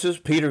influences.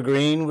 Peter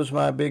Green was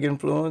my big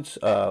influence.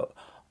 I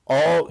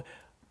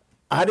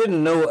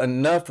didn't know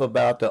enough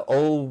about the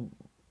old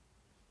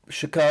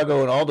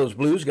Chicago and all those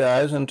blues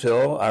guys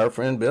until our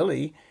friend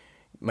Billy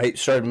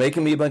started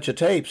making me a bunch of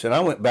tapes, and I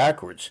went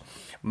backwards.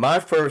 My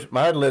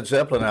Led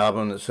Zeppelin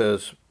album that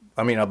says,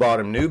 I bought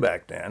him new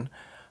back then,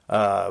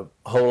 Whole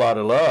Lot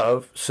of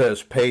Love,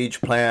 says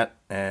Page, Plant,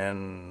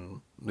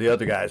 and the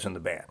other guys in the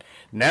band.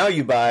 Now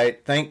you buy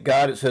it, thank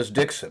God it says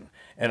Dixon.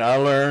 And I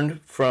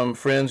learned from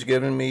friends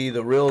giving me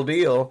the real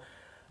deal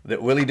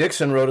that Willie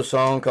Dixon wrote a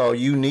song called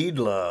You Need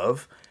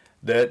Love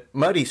that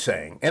Muddy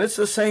sang. And it's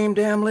the same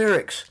damn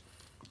lyrics.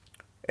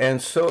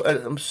 And so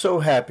I'm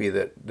so happy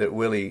that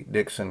Willie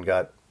Dixon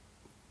got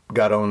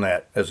on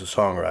that as a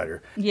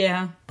songwriter.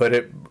 Yeah. But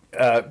it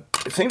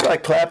seems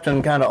like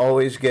Clapton kind of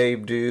always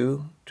gave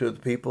due to the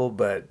people,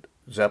 but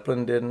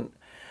Zeppelin didn't.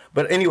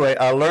 But anyway,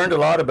 I learned a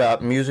lot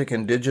about music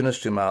indigenous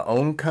to my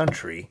own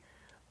country,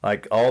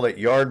 like all that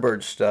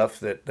Yardbird stuff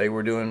that they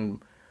were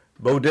doing,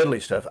 Bo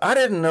Diddley stuff. I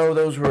didn't know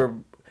those were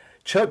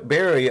Chuck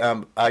Berry.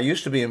 I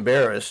used to be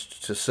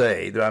embarrassed to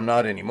say, that I'm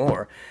not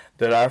anymore,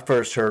 that I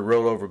first heard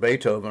Roll Over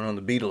Beethoven on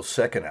the Beatles'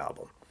 second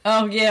album.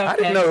 Oh, yeah, okay. I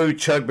didn't know who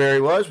Chuck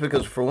Berry was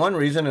because for one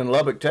reason in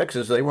Lubbock,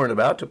 Texas, they weren't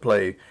about to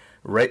play,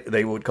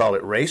 they would call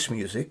it race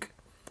music.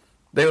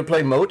 They would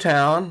play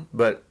Motown,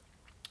 but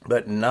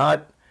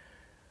not...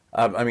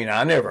 I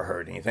never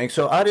heard anything,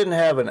 so I didn't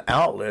have an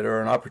outlet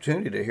or an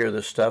opportunity to hear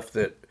the stuff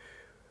that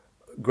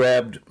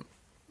grabbed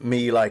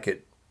me like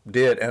it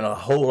did, and a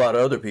whole lot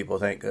of other people,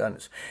 thank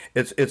goodness.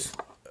 It's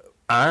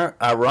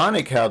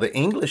ironic how the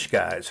English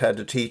guys had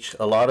to teach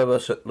a lot of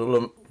us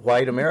little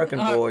white American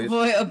boys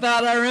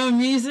about our own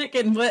music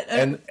and what...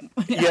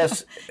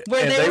 yes,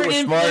 and they were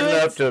smart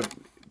enough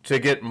to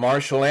get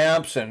Marshall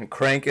amps and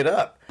crank it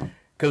up.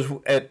 Because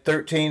at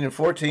 13 and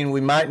 14, we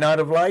might not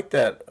have liked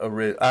that.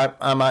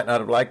 I might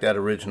not have liked that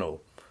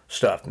original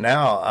stuff.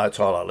 Now that's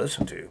all I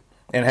listen to,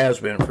 and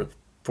has been for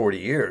 40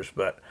 years.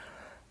 But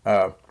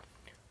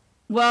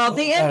well,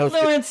 the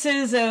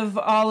influences of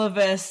all of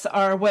us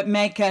are what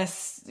make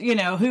us,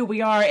 who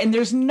we are. And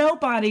there's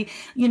nobody,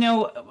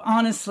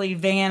 honestly,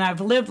 Van.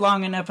 I've lived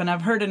long enough, and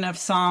I've heard enough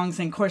songs,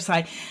 and of course,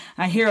 I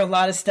hear a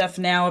lot of stuff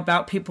now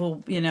about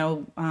people,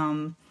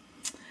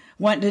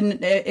 want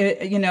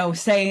to,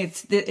 say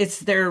it's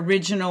their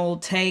original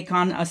take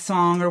on a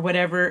song or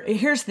whatever.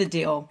 Here's the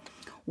deal: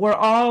 we're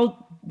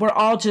all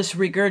just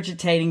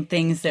regurgitating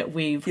things that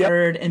we've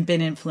heard and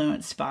been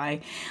influenced by.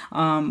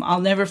 I'll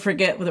never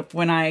forget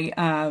when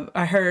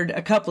I heard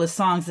a couple of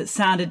songs that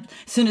sounded,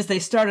 as soon as they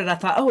started, I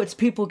thought, oh, it's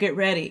People Get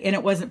Ready. And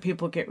it wasn't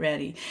People Get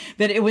Ready.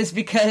 But it was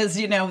because,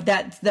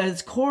 that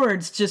those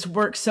chords just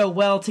work so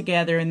well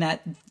together in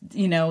that,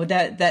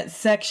 that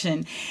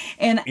section.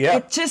 And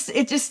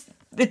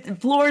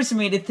it floors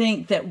me to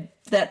think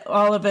that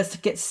all of us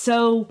get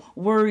so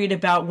worried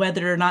about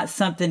whether or not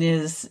something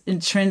is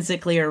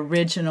intrinsically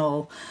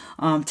original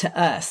to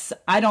us.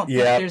 I don't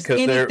think there's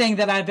anything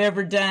that I've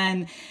ever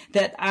done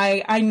that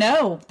I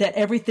know that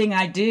everything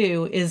I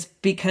do is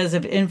because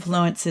of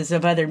influences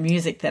of other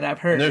music that I've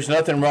heard. And there's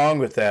nothing wrong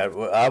with that.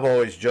 I've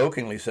always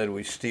jokingly said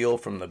we steal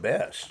from the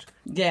best.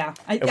 Yeah,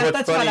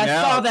 that's what I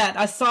saw that.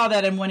 I saw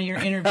that in one of your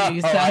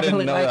interviews. So I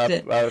really liked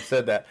it. I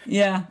said that.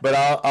 Yeah. But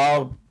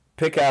I'll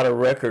pick out a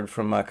record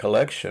from my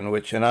collection,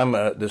 and I'm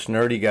this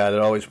nerdy guy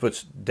that always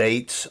puts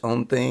dates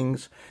on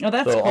things. Oh,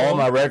 that's so cool. all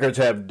my records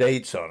have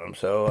dates on them.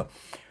 So,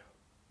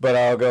 but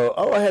I'll go,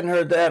 oh, I hadn't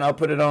heard that, and I'll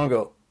put it on and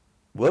go,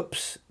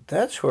 whoops,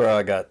 that's where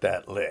I got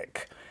that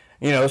lick.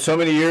 So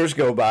many years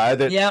go by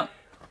that. Yeah.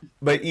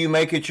 But you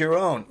make it your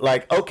own.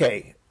 Like,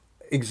 okay,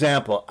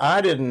 example,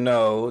 I didn't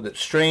know that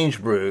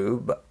Strange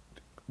Brew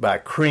by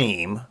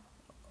Cream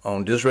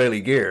on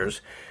Disraeli Gears,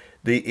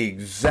 the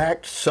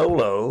exact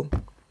solo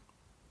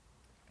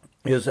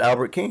is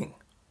Albert King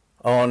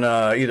on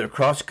either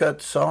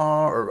Crosscut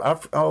song or,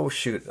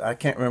 I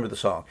can't remember the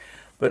song.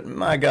 But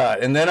my God.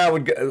 And then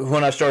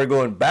when I started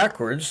going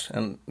backwards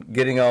and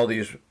getting all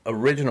these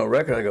original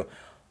records, I go,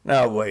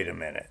 now wait a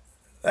minute.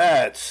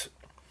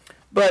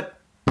 But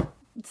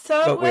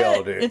we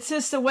all do. It's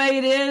just the way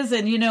it is,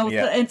 and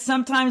and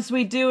sometimes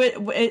we do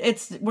it.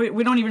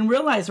 We don't even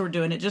realize we're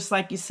doing it. Just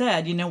like you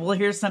said, we'll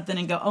hear something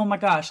and go, "Oh my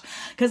gosh!"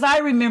 Because I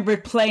remember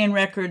playing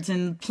records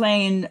and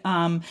playing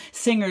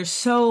singers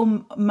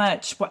so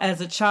much as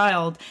a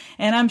child,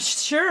 and I'm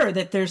sure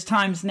that there's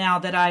times now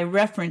that I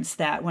reference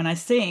that when I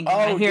sing.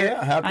 Oh,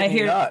 yeah. How can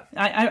you not?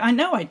 I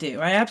know I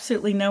do. I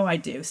absolutely know I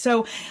do.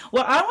 So,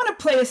 well, I want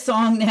to play a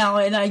song now,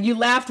 and you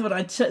laughed when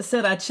I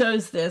said I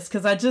chose this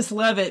because I just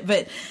love it,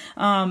 but.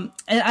 And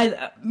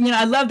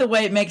I love the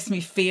way it makes me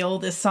feel,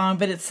 this song,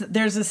 but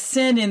there's a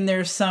sin in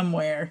there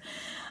somewhere.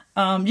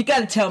 You got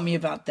to tell me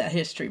about that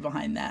history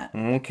behind that.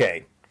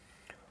 Okay.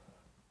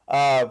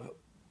 A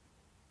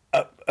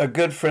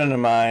good friend of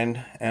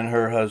mine and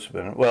her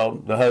husband, well,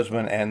 the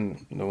husband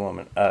and the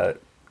woman,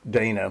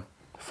 Dana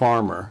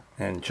Farmer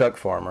and Chuck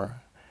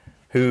Farmer,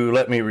 who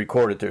let me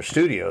record at their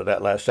studio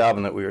that last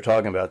album that we were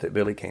talking about that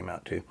Billy came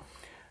out to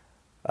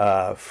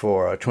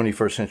for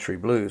 21st Century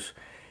Blues.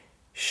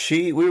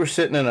 We were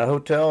sitting in a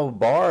hotel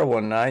bar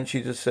one night, and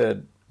she just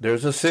said,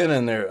 there's a sin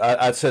in there.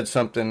 I said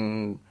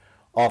something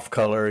off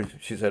color.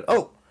 She said,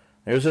 oh,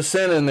 there's a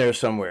sin in there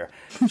somewhere.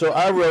 So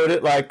I wrote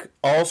it like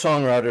all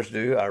songwriters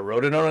do. I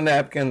wrote it on a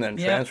napkin, then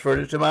transferred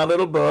it to my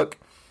little book,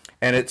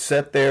 and it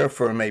sat there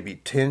for maybe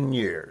 10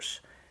 years.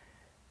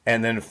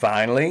 And then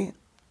finally,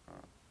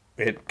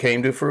 it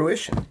came to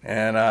fruition,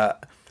 and I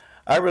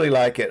really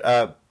like it.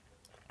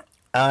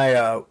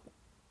 I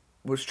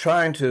was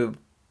trying to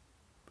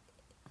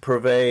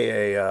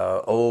purvey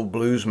a old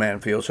bluesman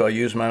feel, so I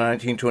used my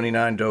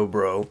 1929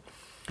 dobro,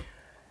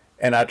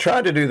 and I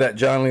tried to do that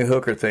John Lee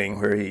Hooker thing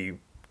where he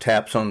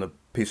taps on the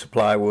piece of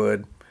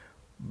plywood,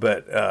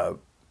 but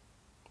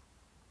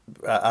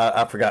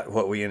I forgot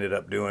what we ended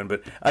up doing,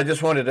 but I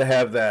just wanted to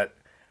have that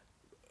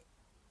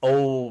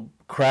old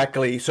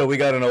crackly, so we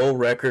got an old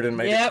record and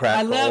made it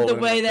crackle. I love the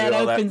way that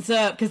opens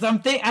up, because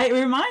it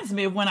reminds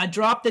me of when I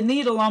dropped the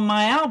needle on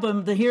my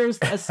album to hear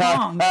a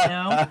song,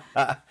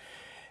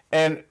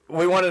 And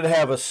we wanted to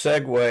have a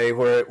segue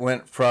where it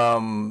went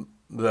from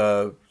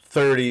the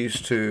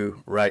 30s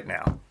to right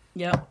now.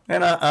 Yep.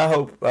 And I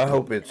hope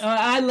it's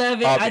I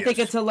love it. obvious. I think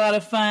it's a lot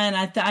of fun.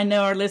 I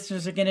know our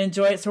listeners are going to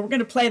enjoy it. So we're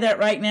going to play that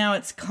right now.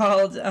 It's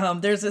called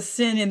There's a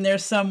Sin in There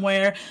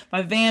Somewhere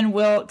by Van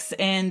Wilks.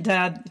 And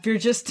if you're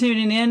just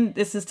tuning in,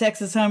 this is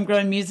Texas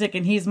Homegrown Music,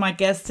 and he's my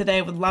guest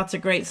today with lots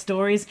of great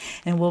stories.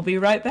 And we'll be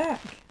right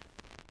back.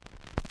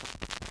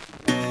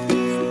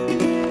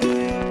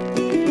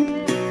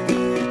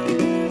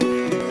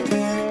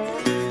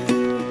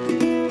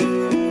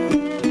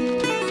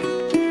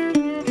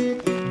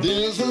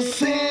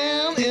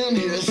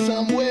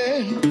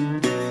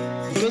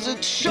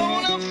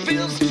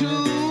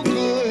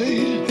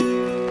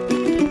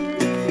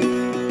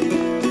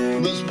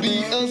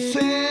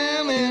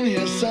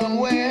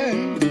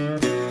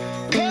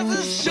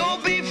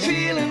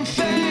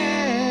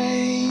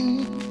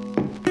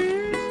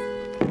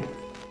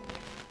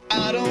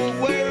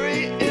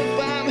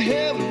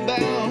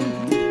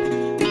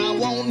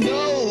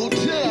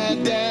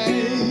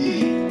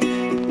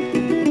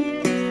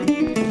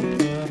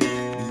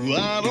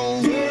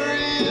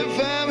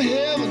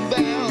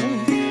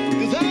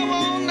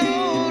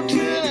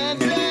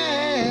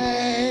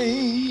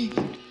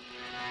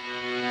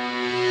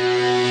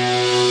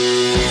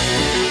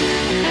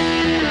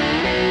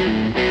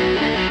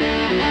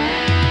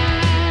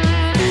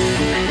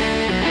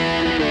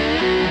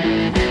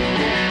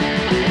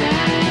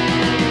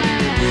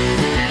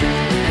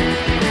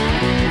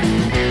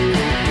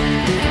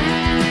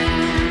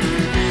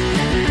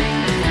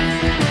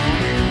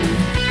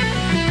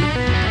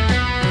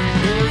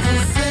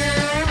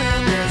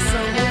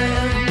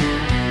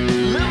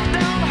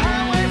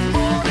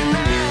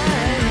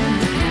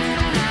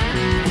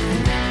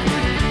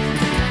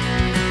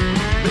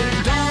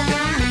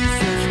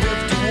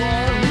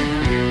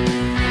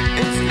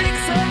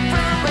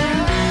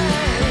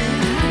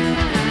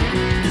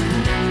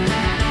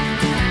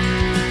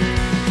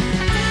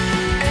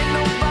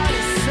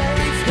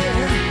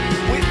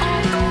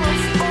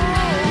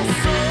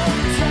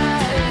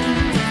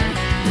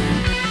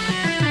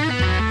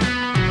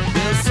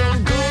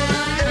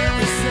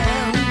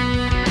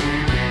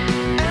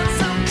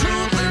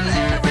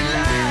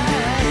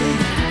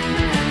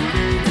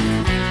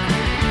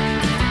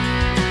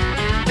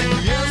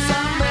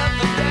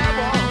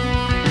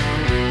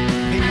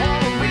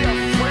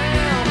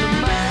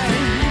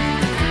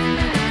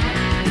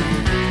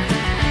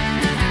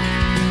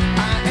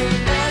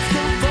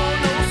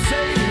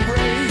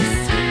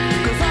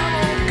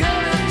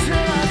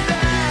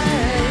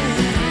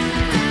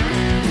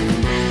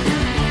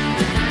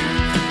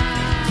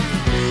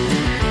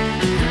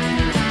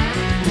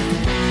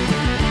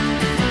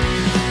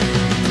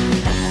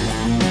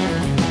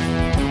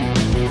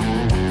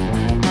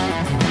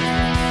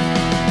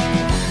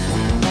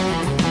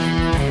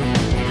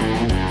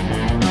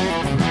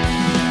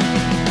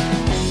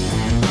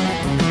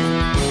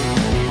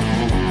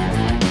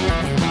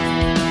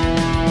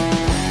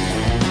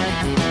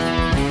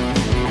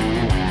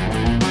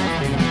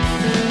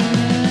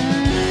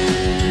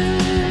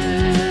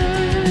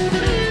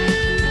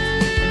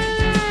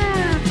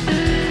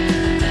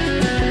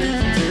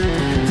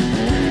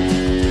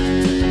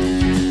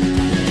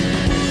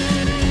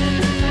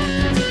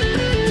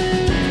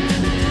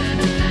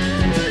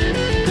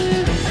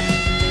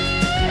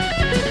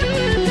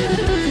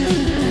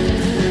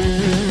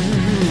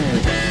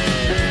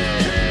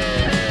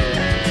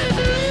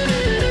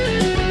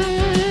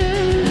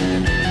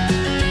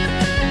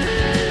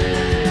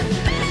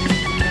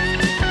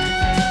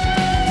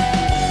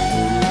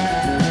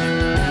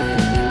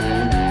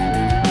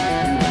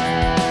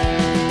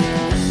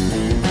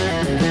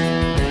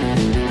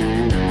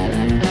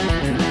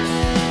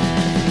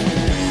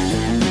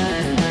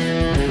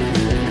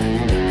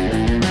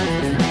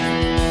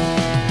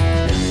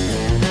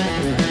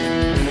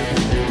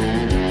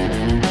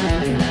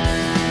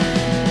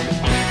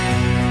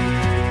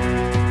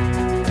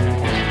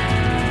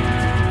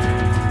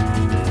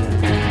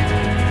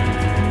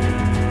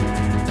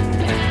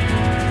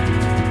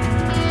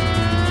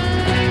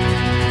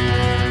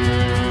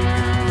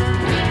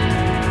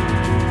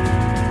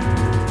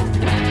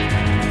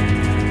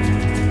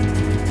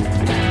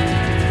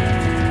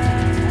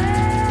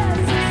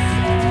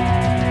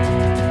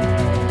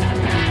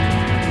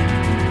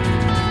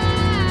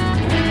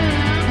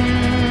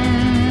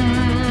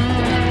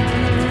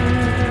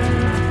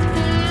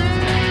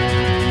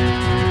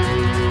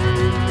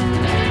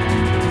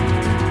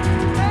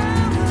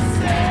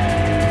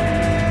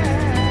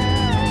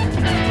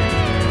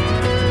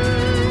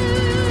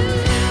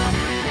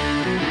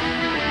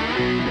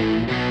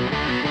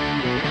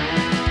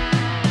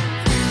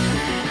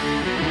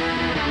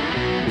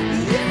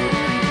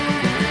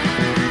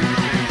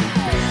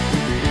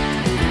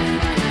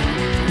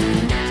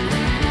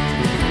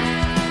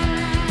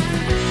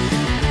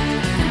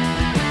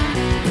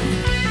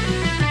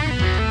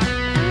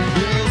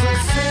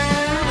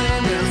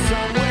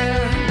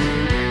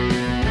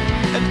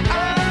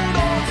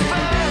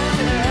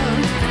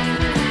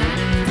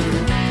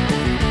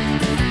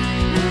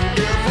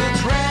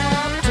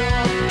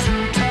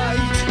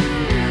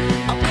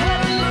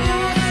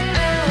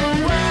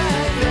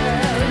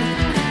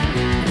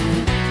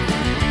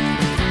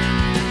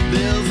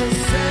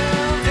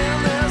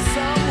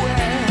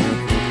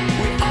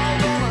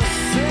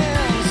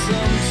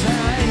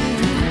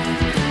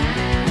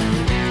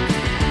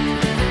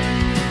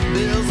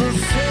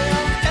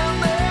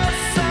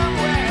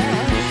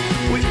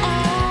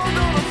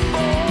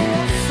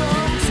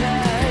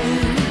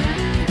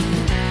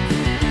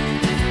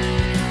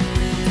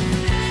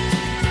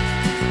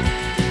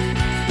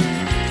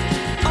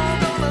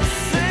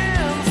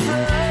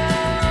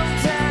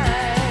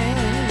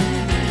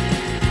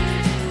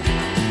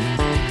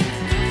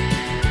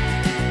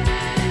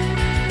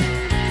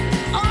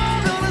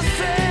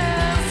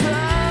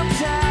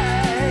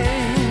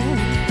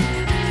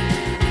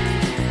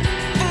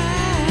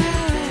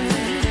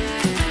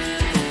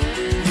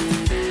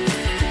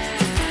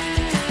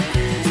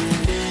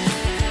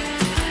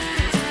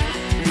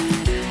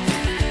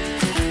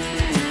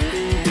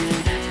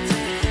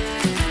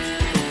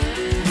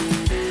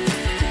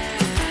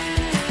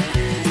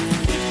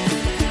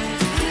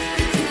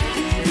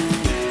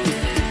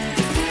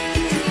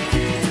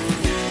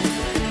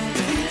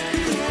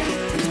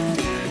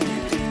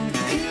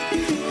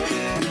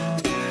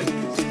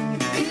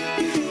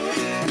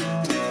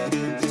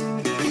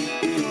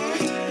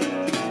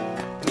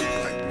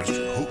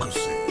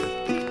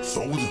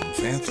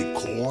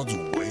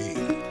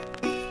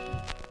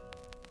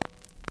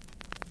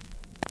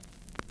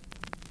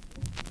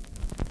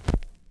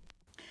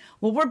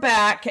 Well, we're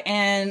back,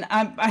 and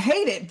I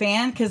hate it,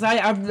 Van, because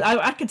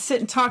I could sit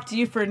and talk to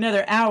you for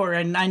another hour,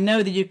 and I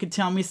know that you could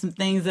tell me some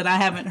things that I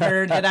haven't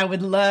heard that I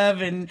would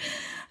love, and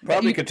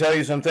probably could tell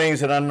you some things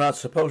that I'm not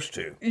supposed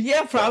to.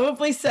 Yeah,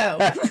 probably so.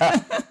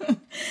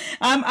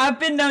 I've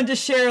been known to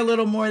share a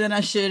little more than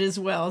I should as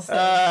well. So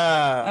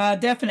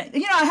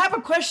definitely. I have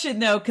a question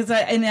though,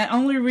 and the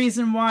only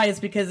reason why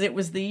is because it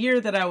was the year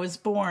that I was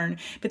born.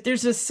 But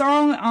there's a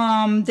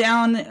song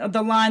down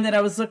the line that I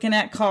was looking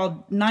at called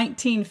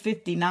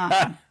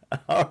 1959.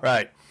 All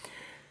right.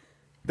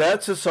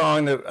 That's a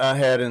song that I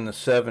had in the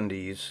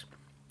 70s.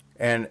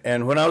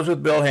 And when I was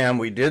with Bill Ham,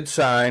 we did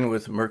sign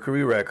with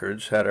Mercury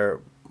Records, had our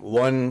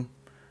one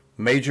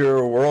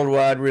major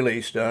worldwide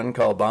release done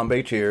called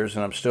Bombay Tears,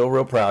 and I'm still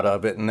real proud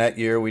of it. And that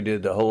year we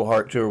did the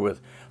whole tour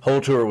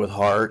with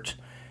Heart,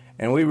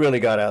 and we really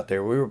got out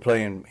there. We were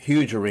playing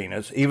huge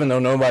arenas, even though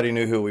nobody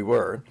knew who we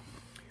were.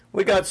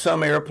 We got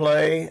some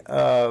airplay,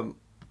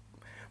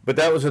 but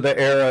that was the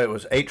era. It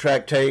was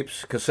 8-track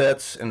tapes,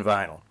 cassettes, and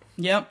vinyl.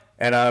 Yep.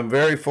 And I'm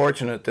very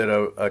fortunate that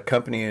a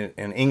company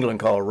in England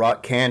called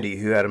Rock Candy,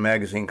 who had a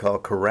magazine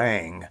called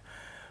Kerrang,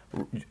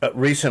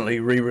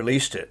 recently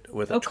re-released it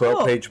with a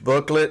 12-page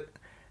booklet,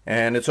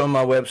 and it's on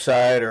my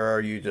website, or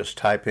you just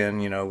type in,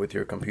 with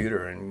your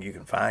computer, and you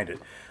can find it.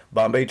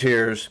 Bombay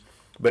Tears,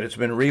 but it's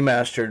been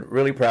remastered.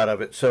 Really proud of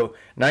it. So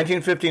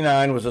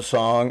 1959 was a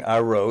song I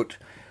wrote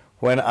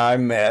when I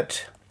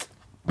met,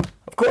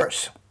 of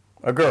course,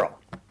 a girl.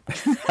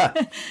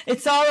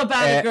 It's all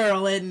about a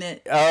girl, isn't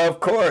it? Of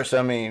course.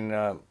 I mean,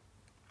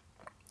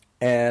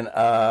 and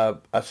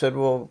I said,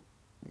 well,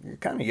 you're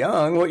kind of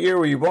young. What year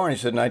were you born? He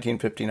said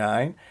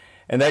 1959.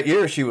 And that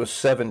year she was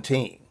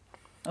 17.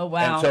 Oh,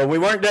 wow. And so we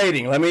weren't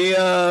dating. Let me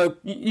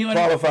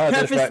qualify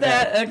this right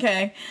that? now.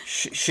 Okay.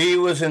 She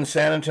was in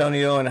San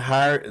Antonio, and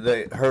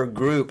her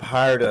group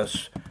hired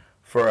us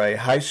for a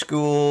high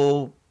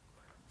school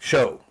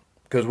show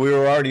because we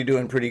were already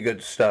doing pretty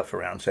good stuff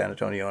around San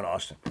Antonio and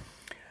Austin.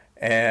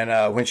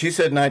 And when she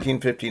said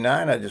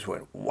 1959, I just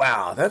went,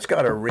 wow, that's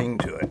got a ring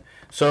to it.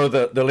 So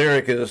the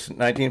lyric is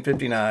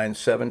 1959,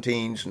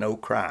 17's no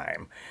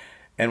crime.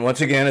 And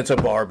once again, it's a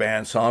bar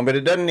band song, but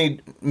it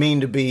doesn't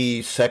mean to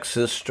be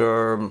sexist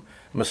or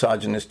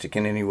misogynistic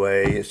in any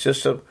way. It's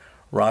just a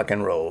rock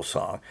and roll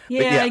song.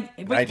 Yeah,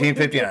 but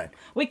 1959.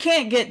 We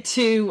can't get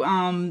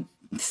too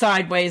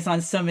sideways on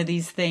some of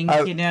these things,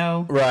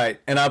 Right.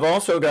 And I've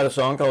also got a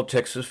song called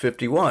Texas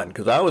 51,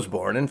 because I was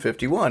born in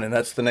 51, and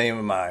that's the name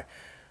of my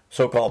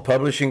so-called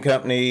publishing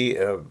company,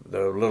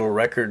 the little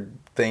record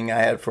thing I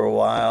had for a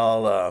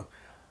while.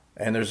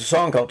 And there's a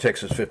song called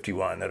Texas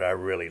 51 that I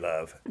really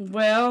love.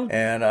 Well,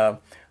 and I'll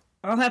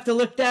have to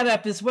look that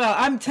up as well.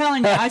 I'm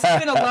telling you, I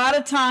spent a lot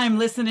of time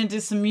listening to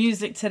some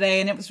music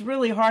today, and it was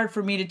really hard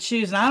for me to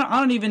choose. And I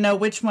don't even know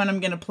which one I'm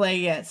going to play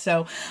yet.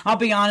 So I'll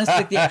be honest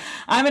with you.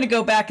 I'm going to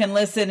go back and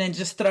listen and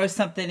just throw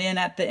something in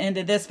at the end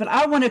of this. But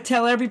I want to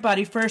tell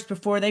everybody first,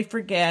 before they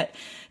forget,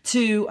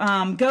 to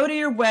go to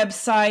your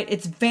website.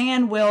 It's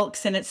Van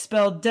Wilks, and it's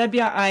spelled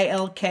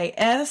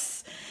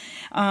Wilks.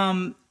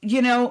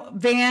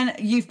 Van,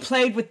 you've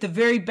played with the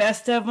very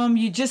best of them.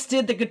 You just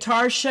did the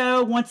guitar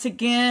show once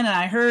again, and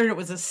I heard it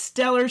was a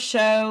stellar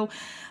show.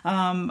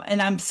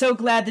 And I'm so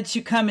glad that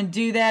you come and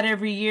do that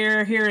every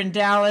year here in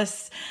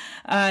Dallas.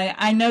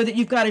 I know that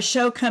you've got a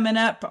show coming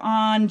up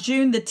on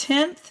June the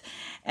 10th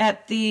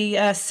at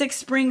the Six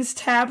Springs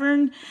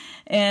Tavern.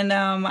 And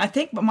I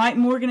think Mike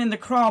Morgan and the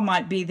Crawl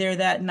might be there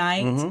that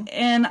night. Mm-hmm.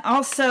 And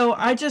also,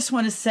 I just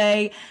want to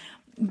say,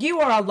 you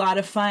are a lot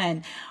of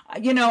fun.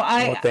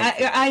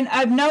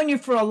 I've known you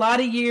for a lot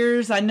of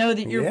years. I know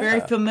that you're very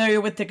familiar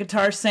with the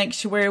Guitar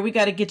Sanctuary. We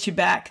got to get you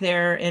back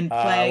there and play.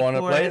 I want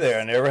to play there.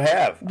 I never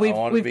have.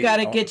 We've got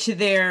to get you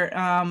there,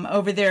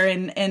 over there.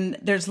 And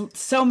there's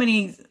so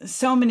many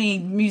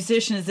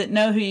musicians that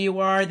know who you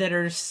are that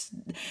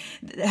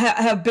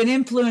have been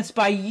influenced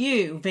by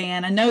you,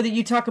 Van. I know that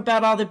you talk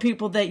about all the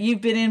people that you've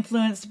been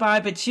influenced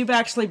by, but you've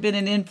actually been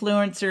an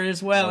influencer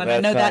as well. Well,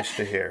 and that's I know nice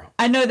to hear.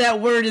 I know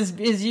that word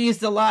is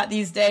used a lot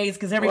these days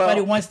because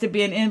everybody wants to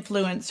be an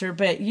influencer,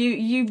 but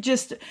you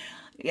just,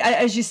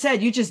 as you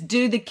said, you just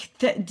do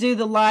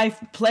the live,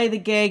 play the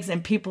gigs,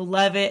 and people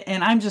love it.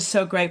 And I'm just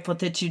so grateful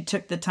that you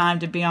took the time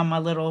to be on my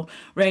little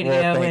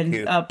radio and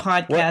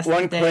podcast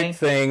One today. quick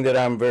thing that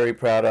I'm very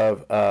proud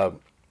of,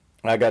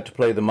 I got to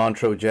play the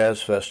Montreux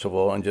Jazz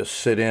Festival and just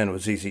sit in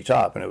with ZZ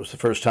Top, and it was the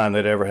first time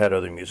they'd ever had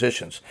other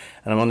musicians.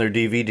 And I'm on their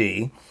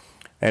DVD,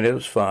 and it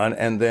was fun.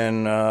 And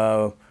then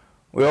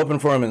we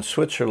opened for them in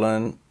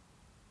Switzerland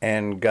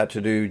and got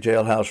to do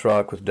Jailhouse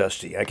Rock with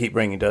Dusty. I keep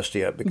bringing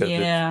Dusty up because,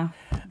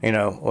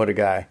 what a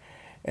guy.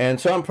 And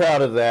so I'm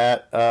proud of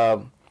that.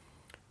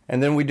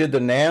 And then we did the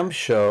NAMM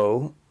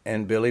show,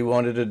 and Billy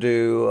wanted to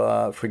do,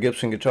 for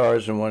Gibson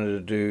Guitars, and wanted to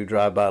do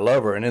Drive By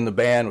Lover. And in the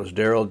band was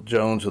Daryl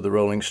Jones of the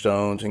Rolling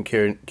Stones and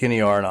Kenny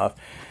Aronoff.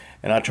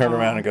 And I turned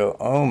around and go,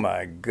 oh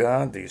my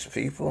God, these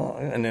people.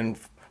 And then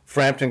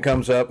Frampton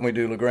comes up and we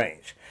do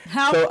LaGrange.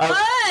 How fun!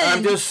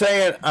 I'm just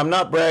saying, I'm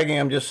not bragging,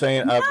 I'm just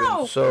saying I've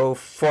been so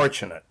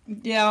fortunate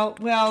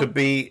to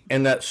be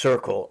in that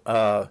circle.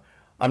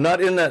 I'm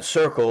not in that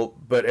circle,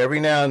 but every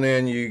now and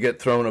then you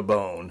get thrown a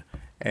bone,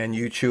 and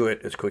you chew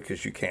it as quick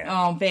as you can.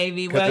 Oh,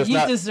 baby. Well,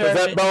 you deserve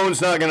that it. That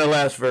bone's not going to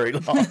last very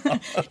long.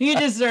 You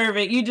deserve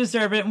it. You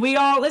deserve it. We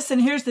all, listen,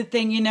 here's the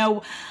thing.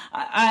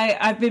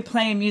 I've been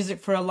playing music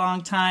for a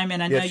long time,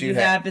 and I know you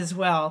have as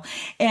well.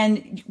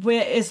 And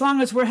as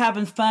long as we're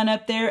having fun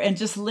up there and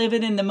just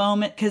living in the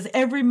moment, because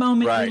every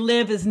moment you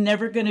live is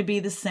never going to be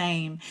the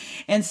same.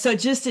 And so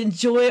just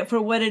enjoy it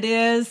for what it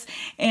is.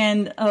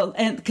 And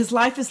because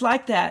life is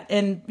like that.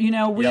 And,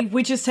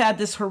 we just had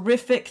this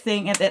horrific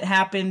thing that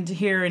happened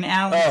here in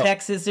Allen,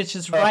 Texas, which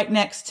is right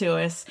next to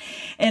us.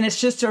 And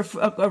it's just a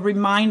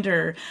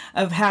reminder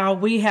of how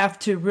we have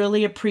to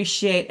really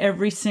appreciate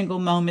every single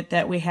moment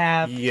that we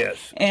have. Yes.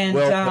 And,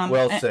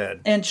 well said.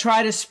 And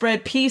try to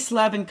spread peace,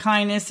 love, and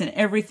kindness in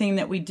everything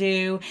that we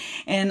do.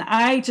 And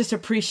I just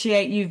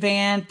appreciate you,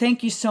 Van.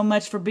 Thank you so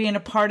much for being a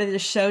part of the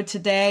show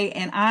today.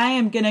 And I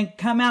am going to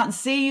come out and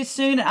see you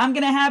soon. I'm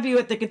going to have you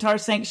at the Guitar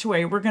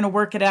Sanctuary. We're going to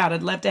work it out.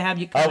 I'd love to have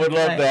you come. I would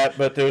love that,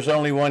 but there's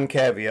only one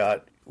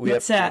caveat. We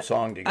have to do a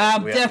song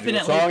together. Definitely. Do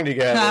a song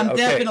together. I'm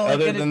definitely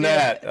other than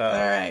that. All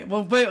right.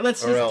 Well,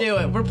 let's just do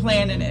it. We're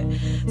planning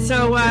it.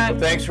 So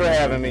thanks for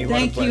having me.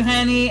 Thank you,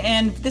 honey.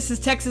 And this is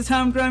Texas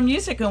Homegrown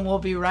Music, and we'll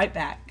be right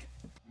back.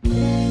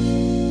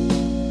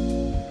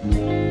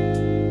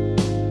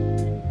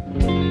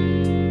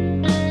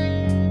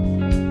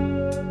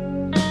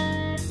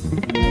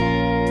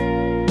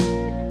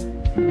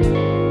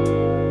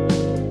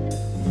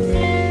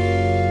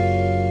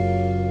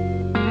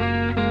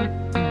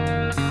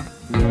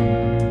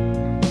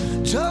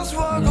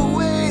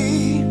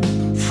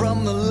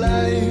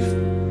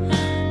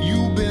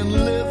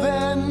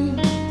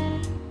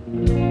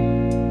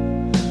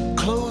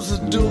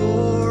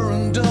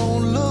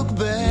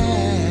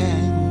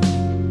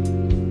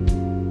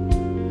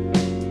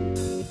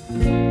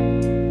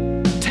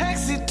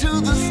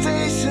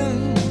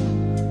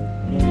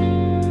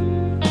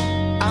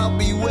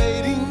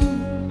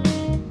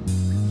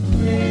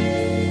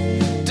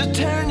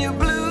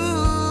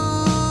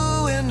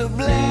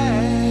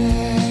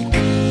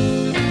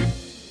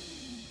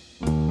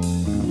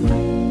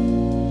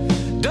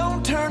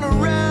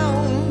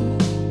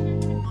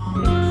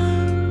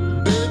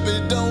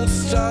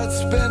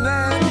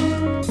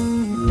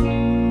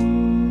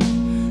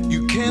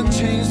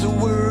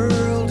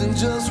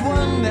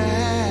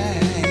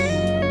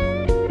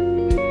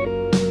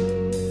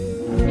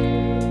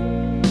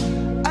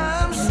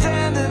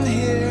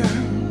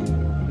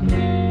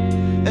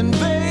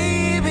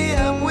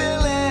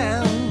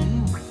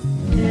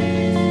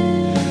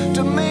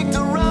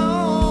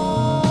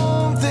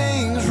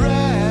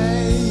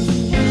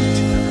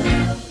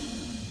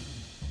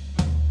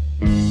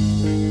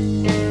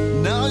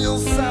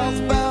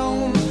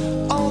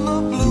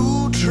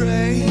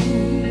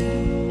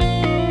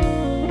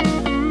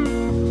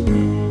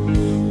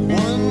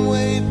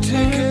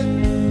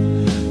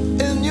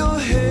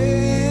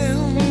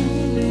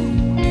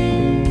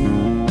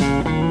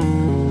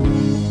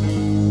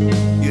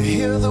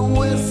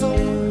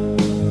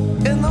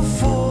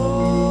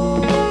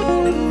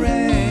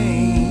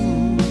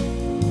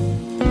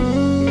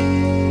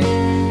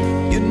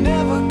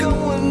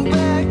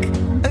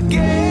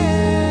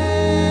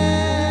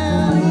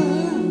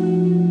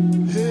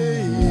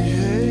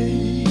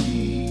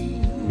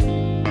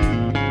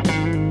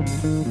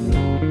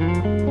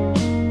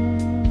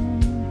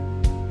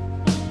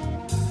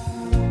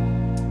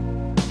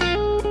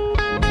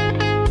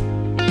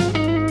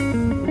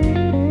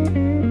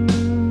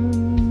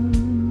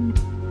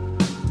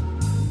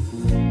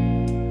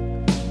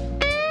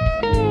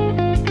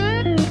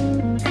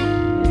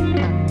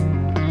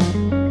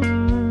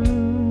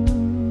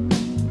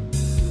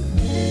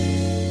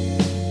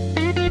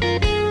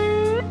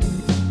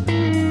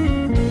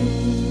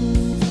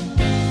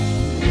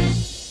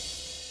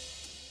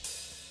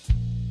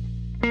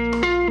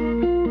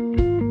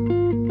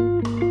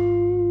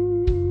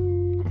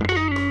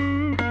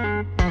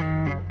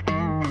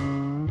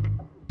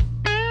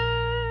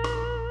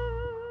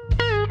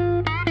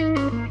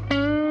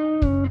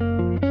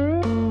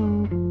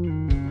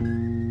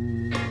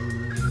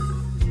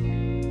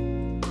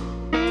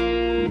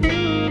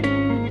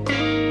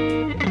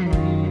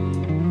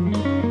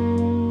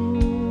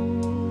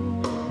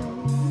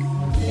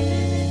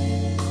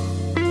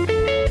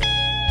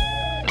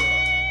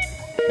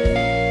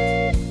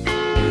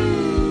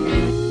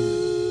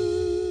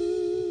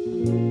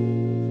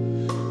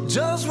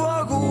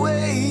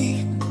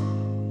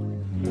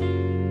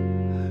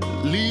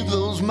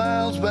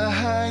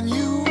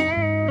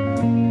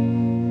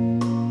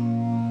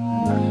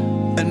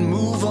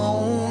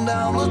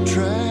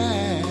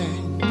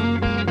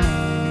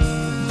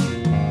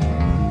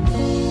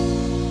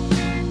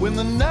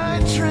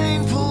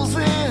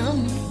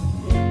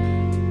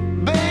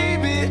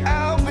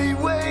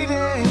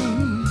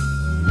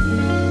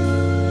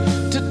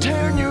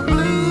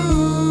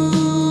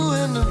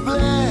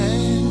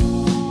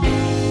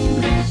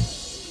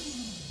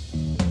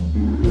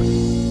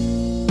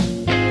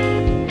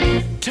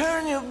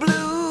 Turn your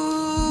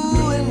blue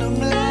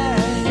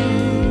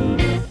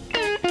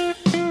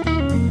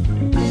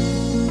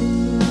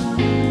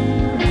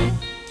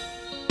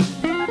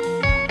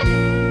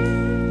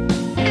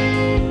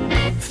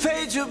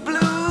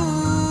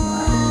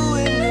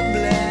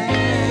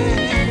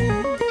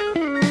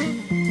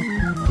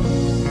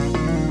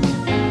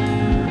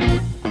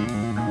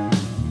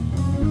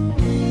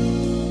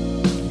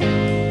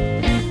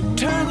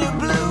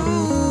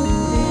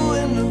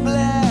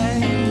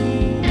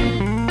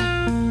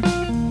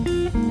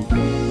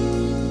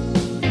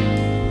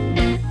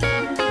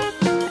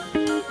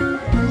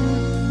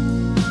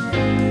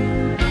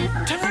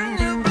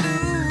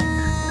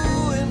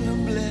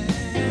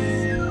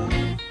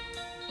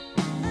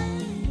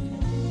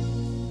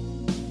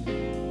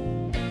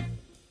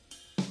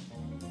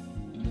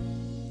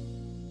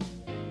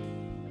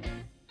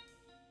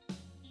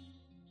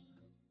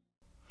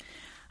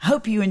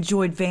hope you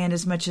enjoyed Van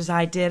as much as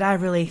I did. I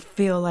really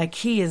feel like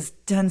he has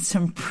done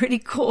some pretty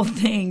cool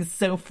things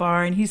so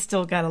far, and he's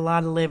still got a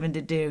lot of living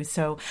to do.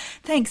 So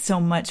thanks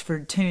so much for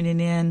tuning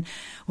in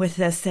with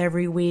us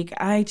every week.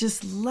 I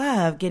just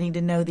love getting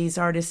to know these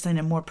artists in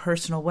a more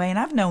personal way. And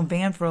I've known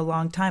Van for a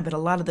long time, but a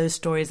lot of those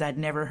stories I'd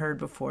never heard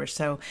before.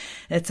 So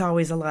it's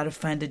always a lot of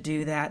fun to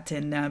do that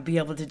and be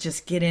able to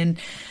just get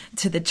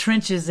into the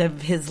trenches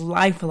of his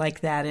life like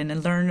that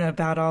and learn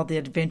about all the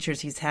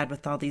adventures he's had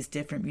with all these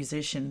different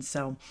musicians.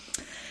 So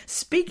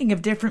speaking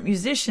of different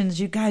musicians,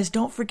 you guys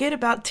don't forget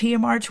about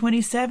TMR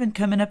 27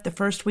 coming up the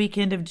first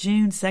weekend of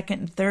June, 2nd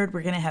and 3rd.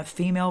 We're going to have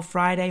Female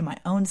Friday, my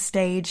own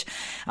stage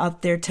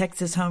out there,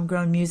 Texas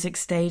Homegrown Music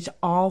Stage,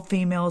 all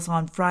females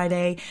on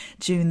Friday,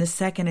 June the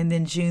 2nd, and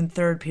then June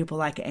 3rd, people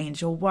like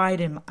Angel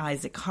White and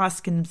Isaac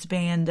Hoskins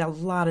Band, a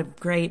lot of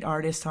great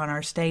artists on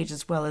our stage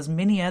as well as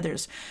many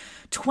others.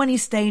 20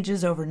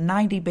 stages, over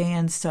 90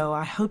 bands, so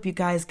I hope you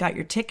guys got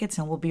your tickets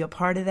and will be a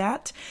part of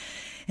that.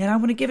 And I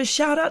want to give a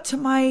shout out to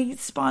my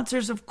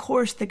sponsors, of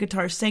course, the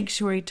Guitar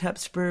Sanctuary,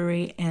 Tups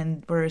Brewery,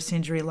 and Burris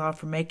Injury Law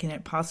for making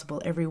it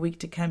possible every week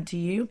to come to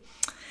you.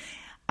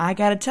 I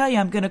got to tell you,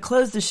 I'm going to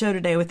close the show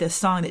today with this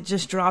song that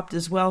just dropped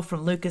as well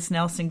from Lucas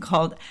Nelson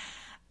called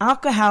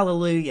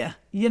Alka-Hallelujah.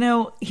 You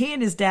know, he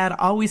and his dad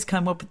always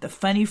come up with the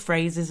funny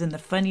phrases and the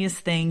funniest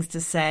things to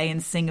say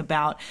and sing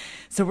about.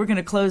 So we're going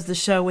to close the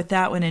show with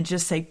that one and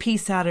just say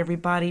peace out,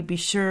 everybody. Be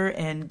sure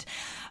and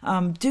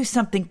do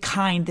something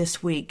kind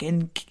this week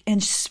and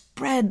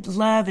spread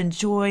love and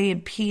joy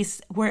and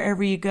peace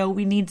wherever you go.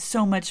 We need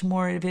so much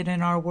more of it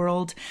in our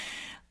world,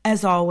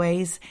 as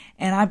always.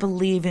 And I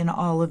believe in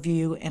all of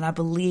you, and I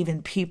believe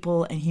in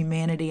people and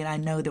humanity, and I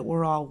know that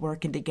we're all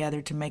working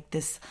together to make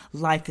this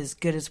life as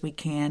good as we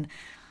can.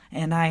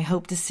 And I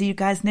hope to see you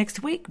guys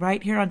next week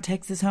right here on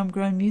Texas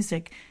Homegrown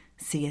Music.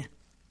 See ya.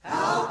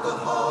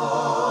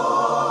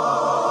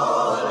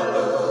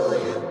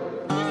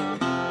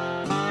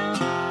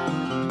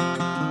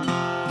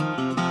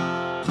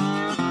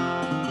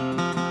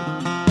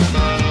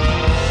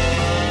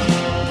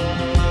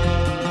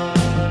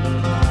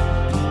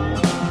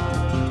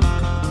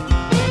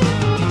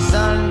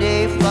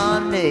 Sunday,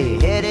 fun day,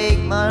 headache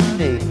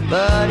Monday,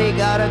 but he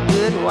got a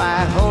good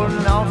wife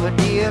holding on for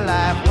dear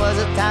life. Was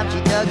the time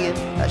she dug him,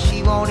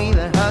 she won't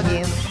even hug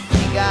him.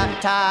 She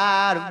got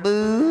tired of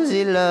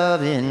boozy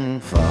loving.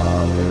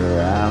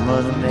 Father, I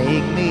must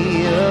make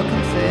me a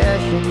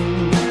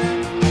confession.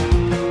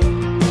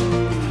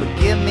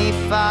 Forgive me,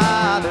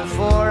 Father,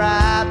 for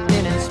I've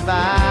been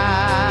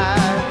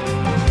inspired.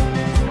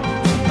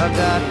 I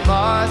got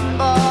bars and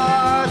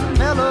bars and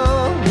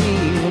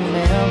melodies and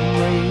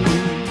memories.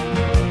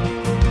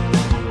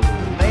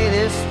 May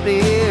this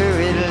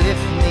spirit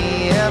lift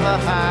me ever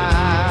high.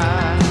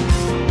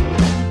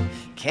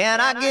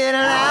 Can I get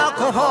an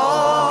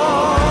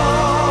alcohol?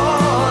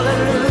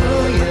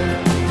 Hallelujah.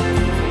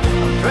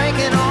 I'm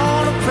drinking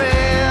on a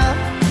prayer,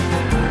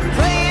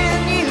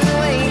 praying you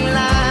ain't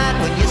lying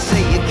when you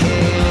say you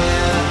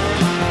care.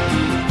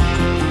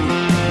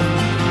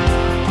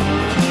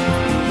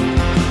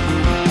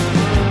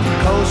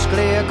 Coast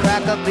clear,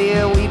 crack a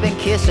beer, we've been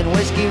kissing.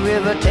 Whiskey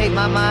River, take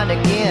my mind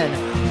again,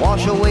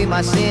 wash away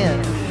my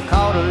sin.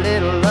 Caught a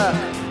little luck,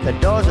 the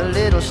door's a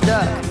little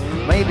stuck.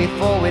 Maybe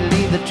before we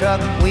leave the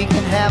truck, we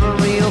can have a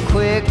real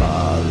quick.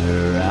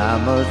 Father, I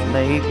must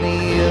make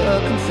me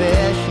a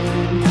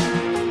confession.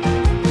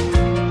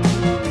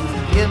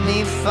 Forgive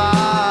me,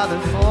 Father,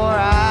 for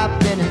I've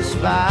been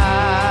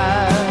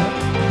inspired.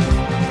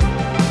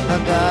 I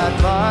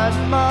got bars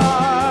and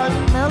bars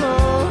and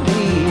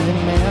melodies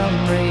and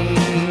memories.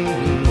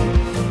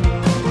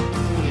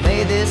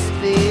 May this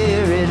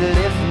spirit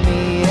lift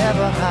me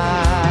ever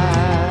high.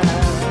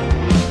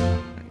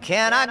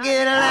 Can I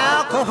get an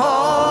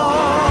alcohol?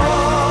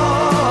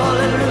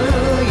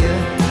 Hallelujah.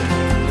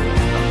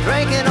 I'm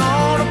drinking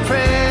on a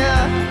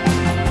prayer,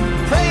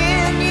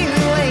 praying you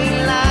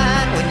ain't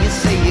lying when you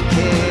say you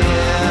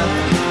care.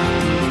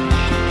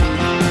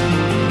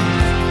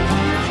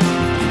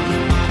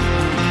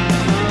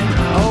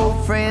 Old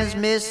friends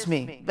miss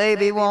me,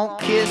 baby won't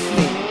kiss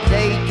me.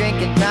 Day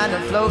drinking, trying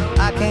to float,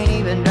 I can't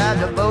even drive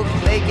the boat.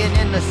 Baking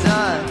in the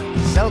sun,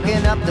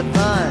 soaking up the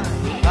fun.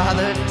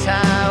 Father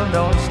time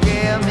don't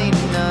scare me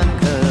none,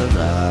 'cause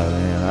I've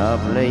been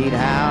up late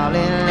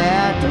howling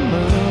at the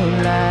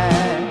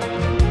moonlight,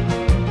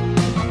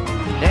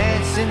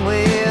 dancing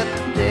with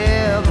the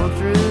devil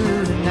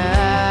through the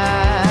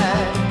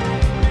night.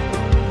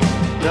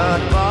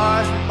 Got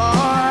bars and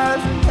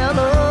bars and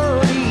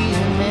melodies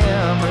and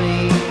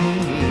memories.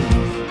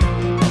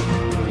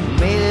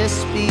 May this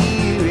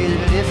spirit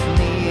lift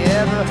me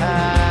ever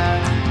high.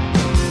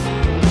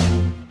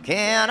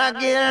 Can I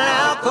get an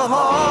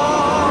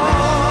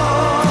alcohol?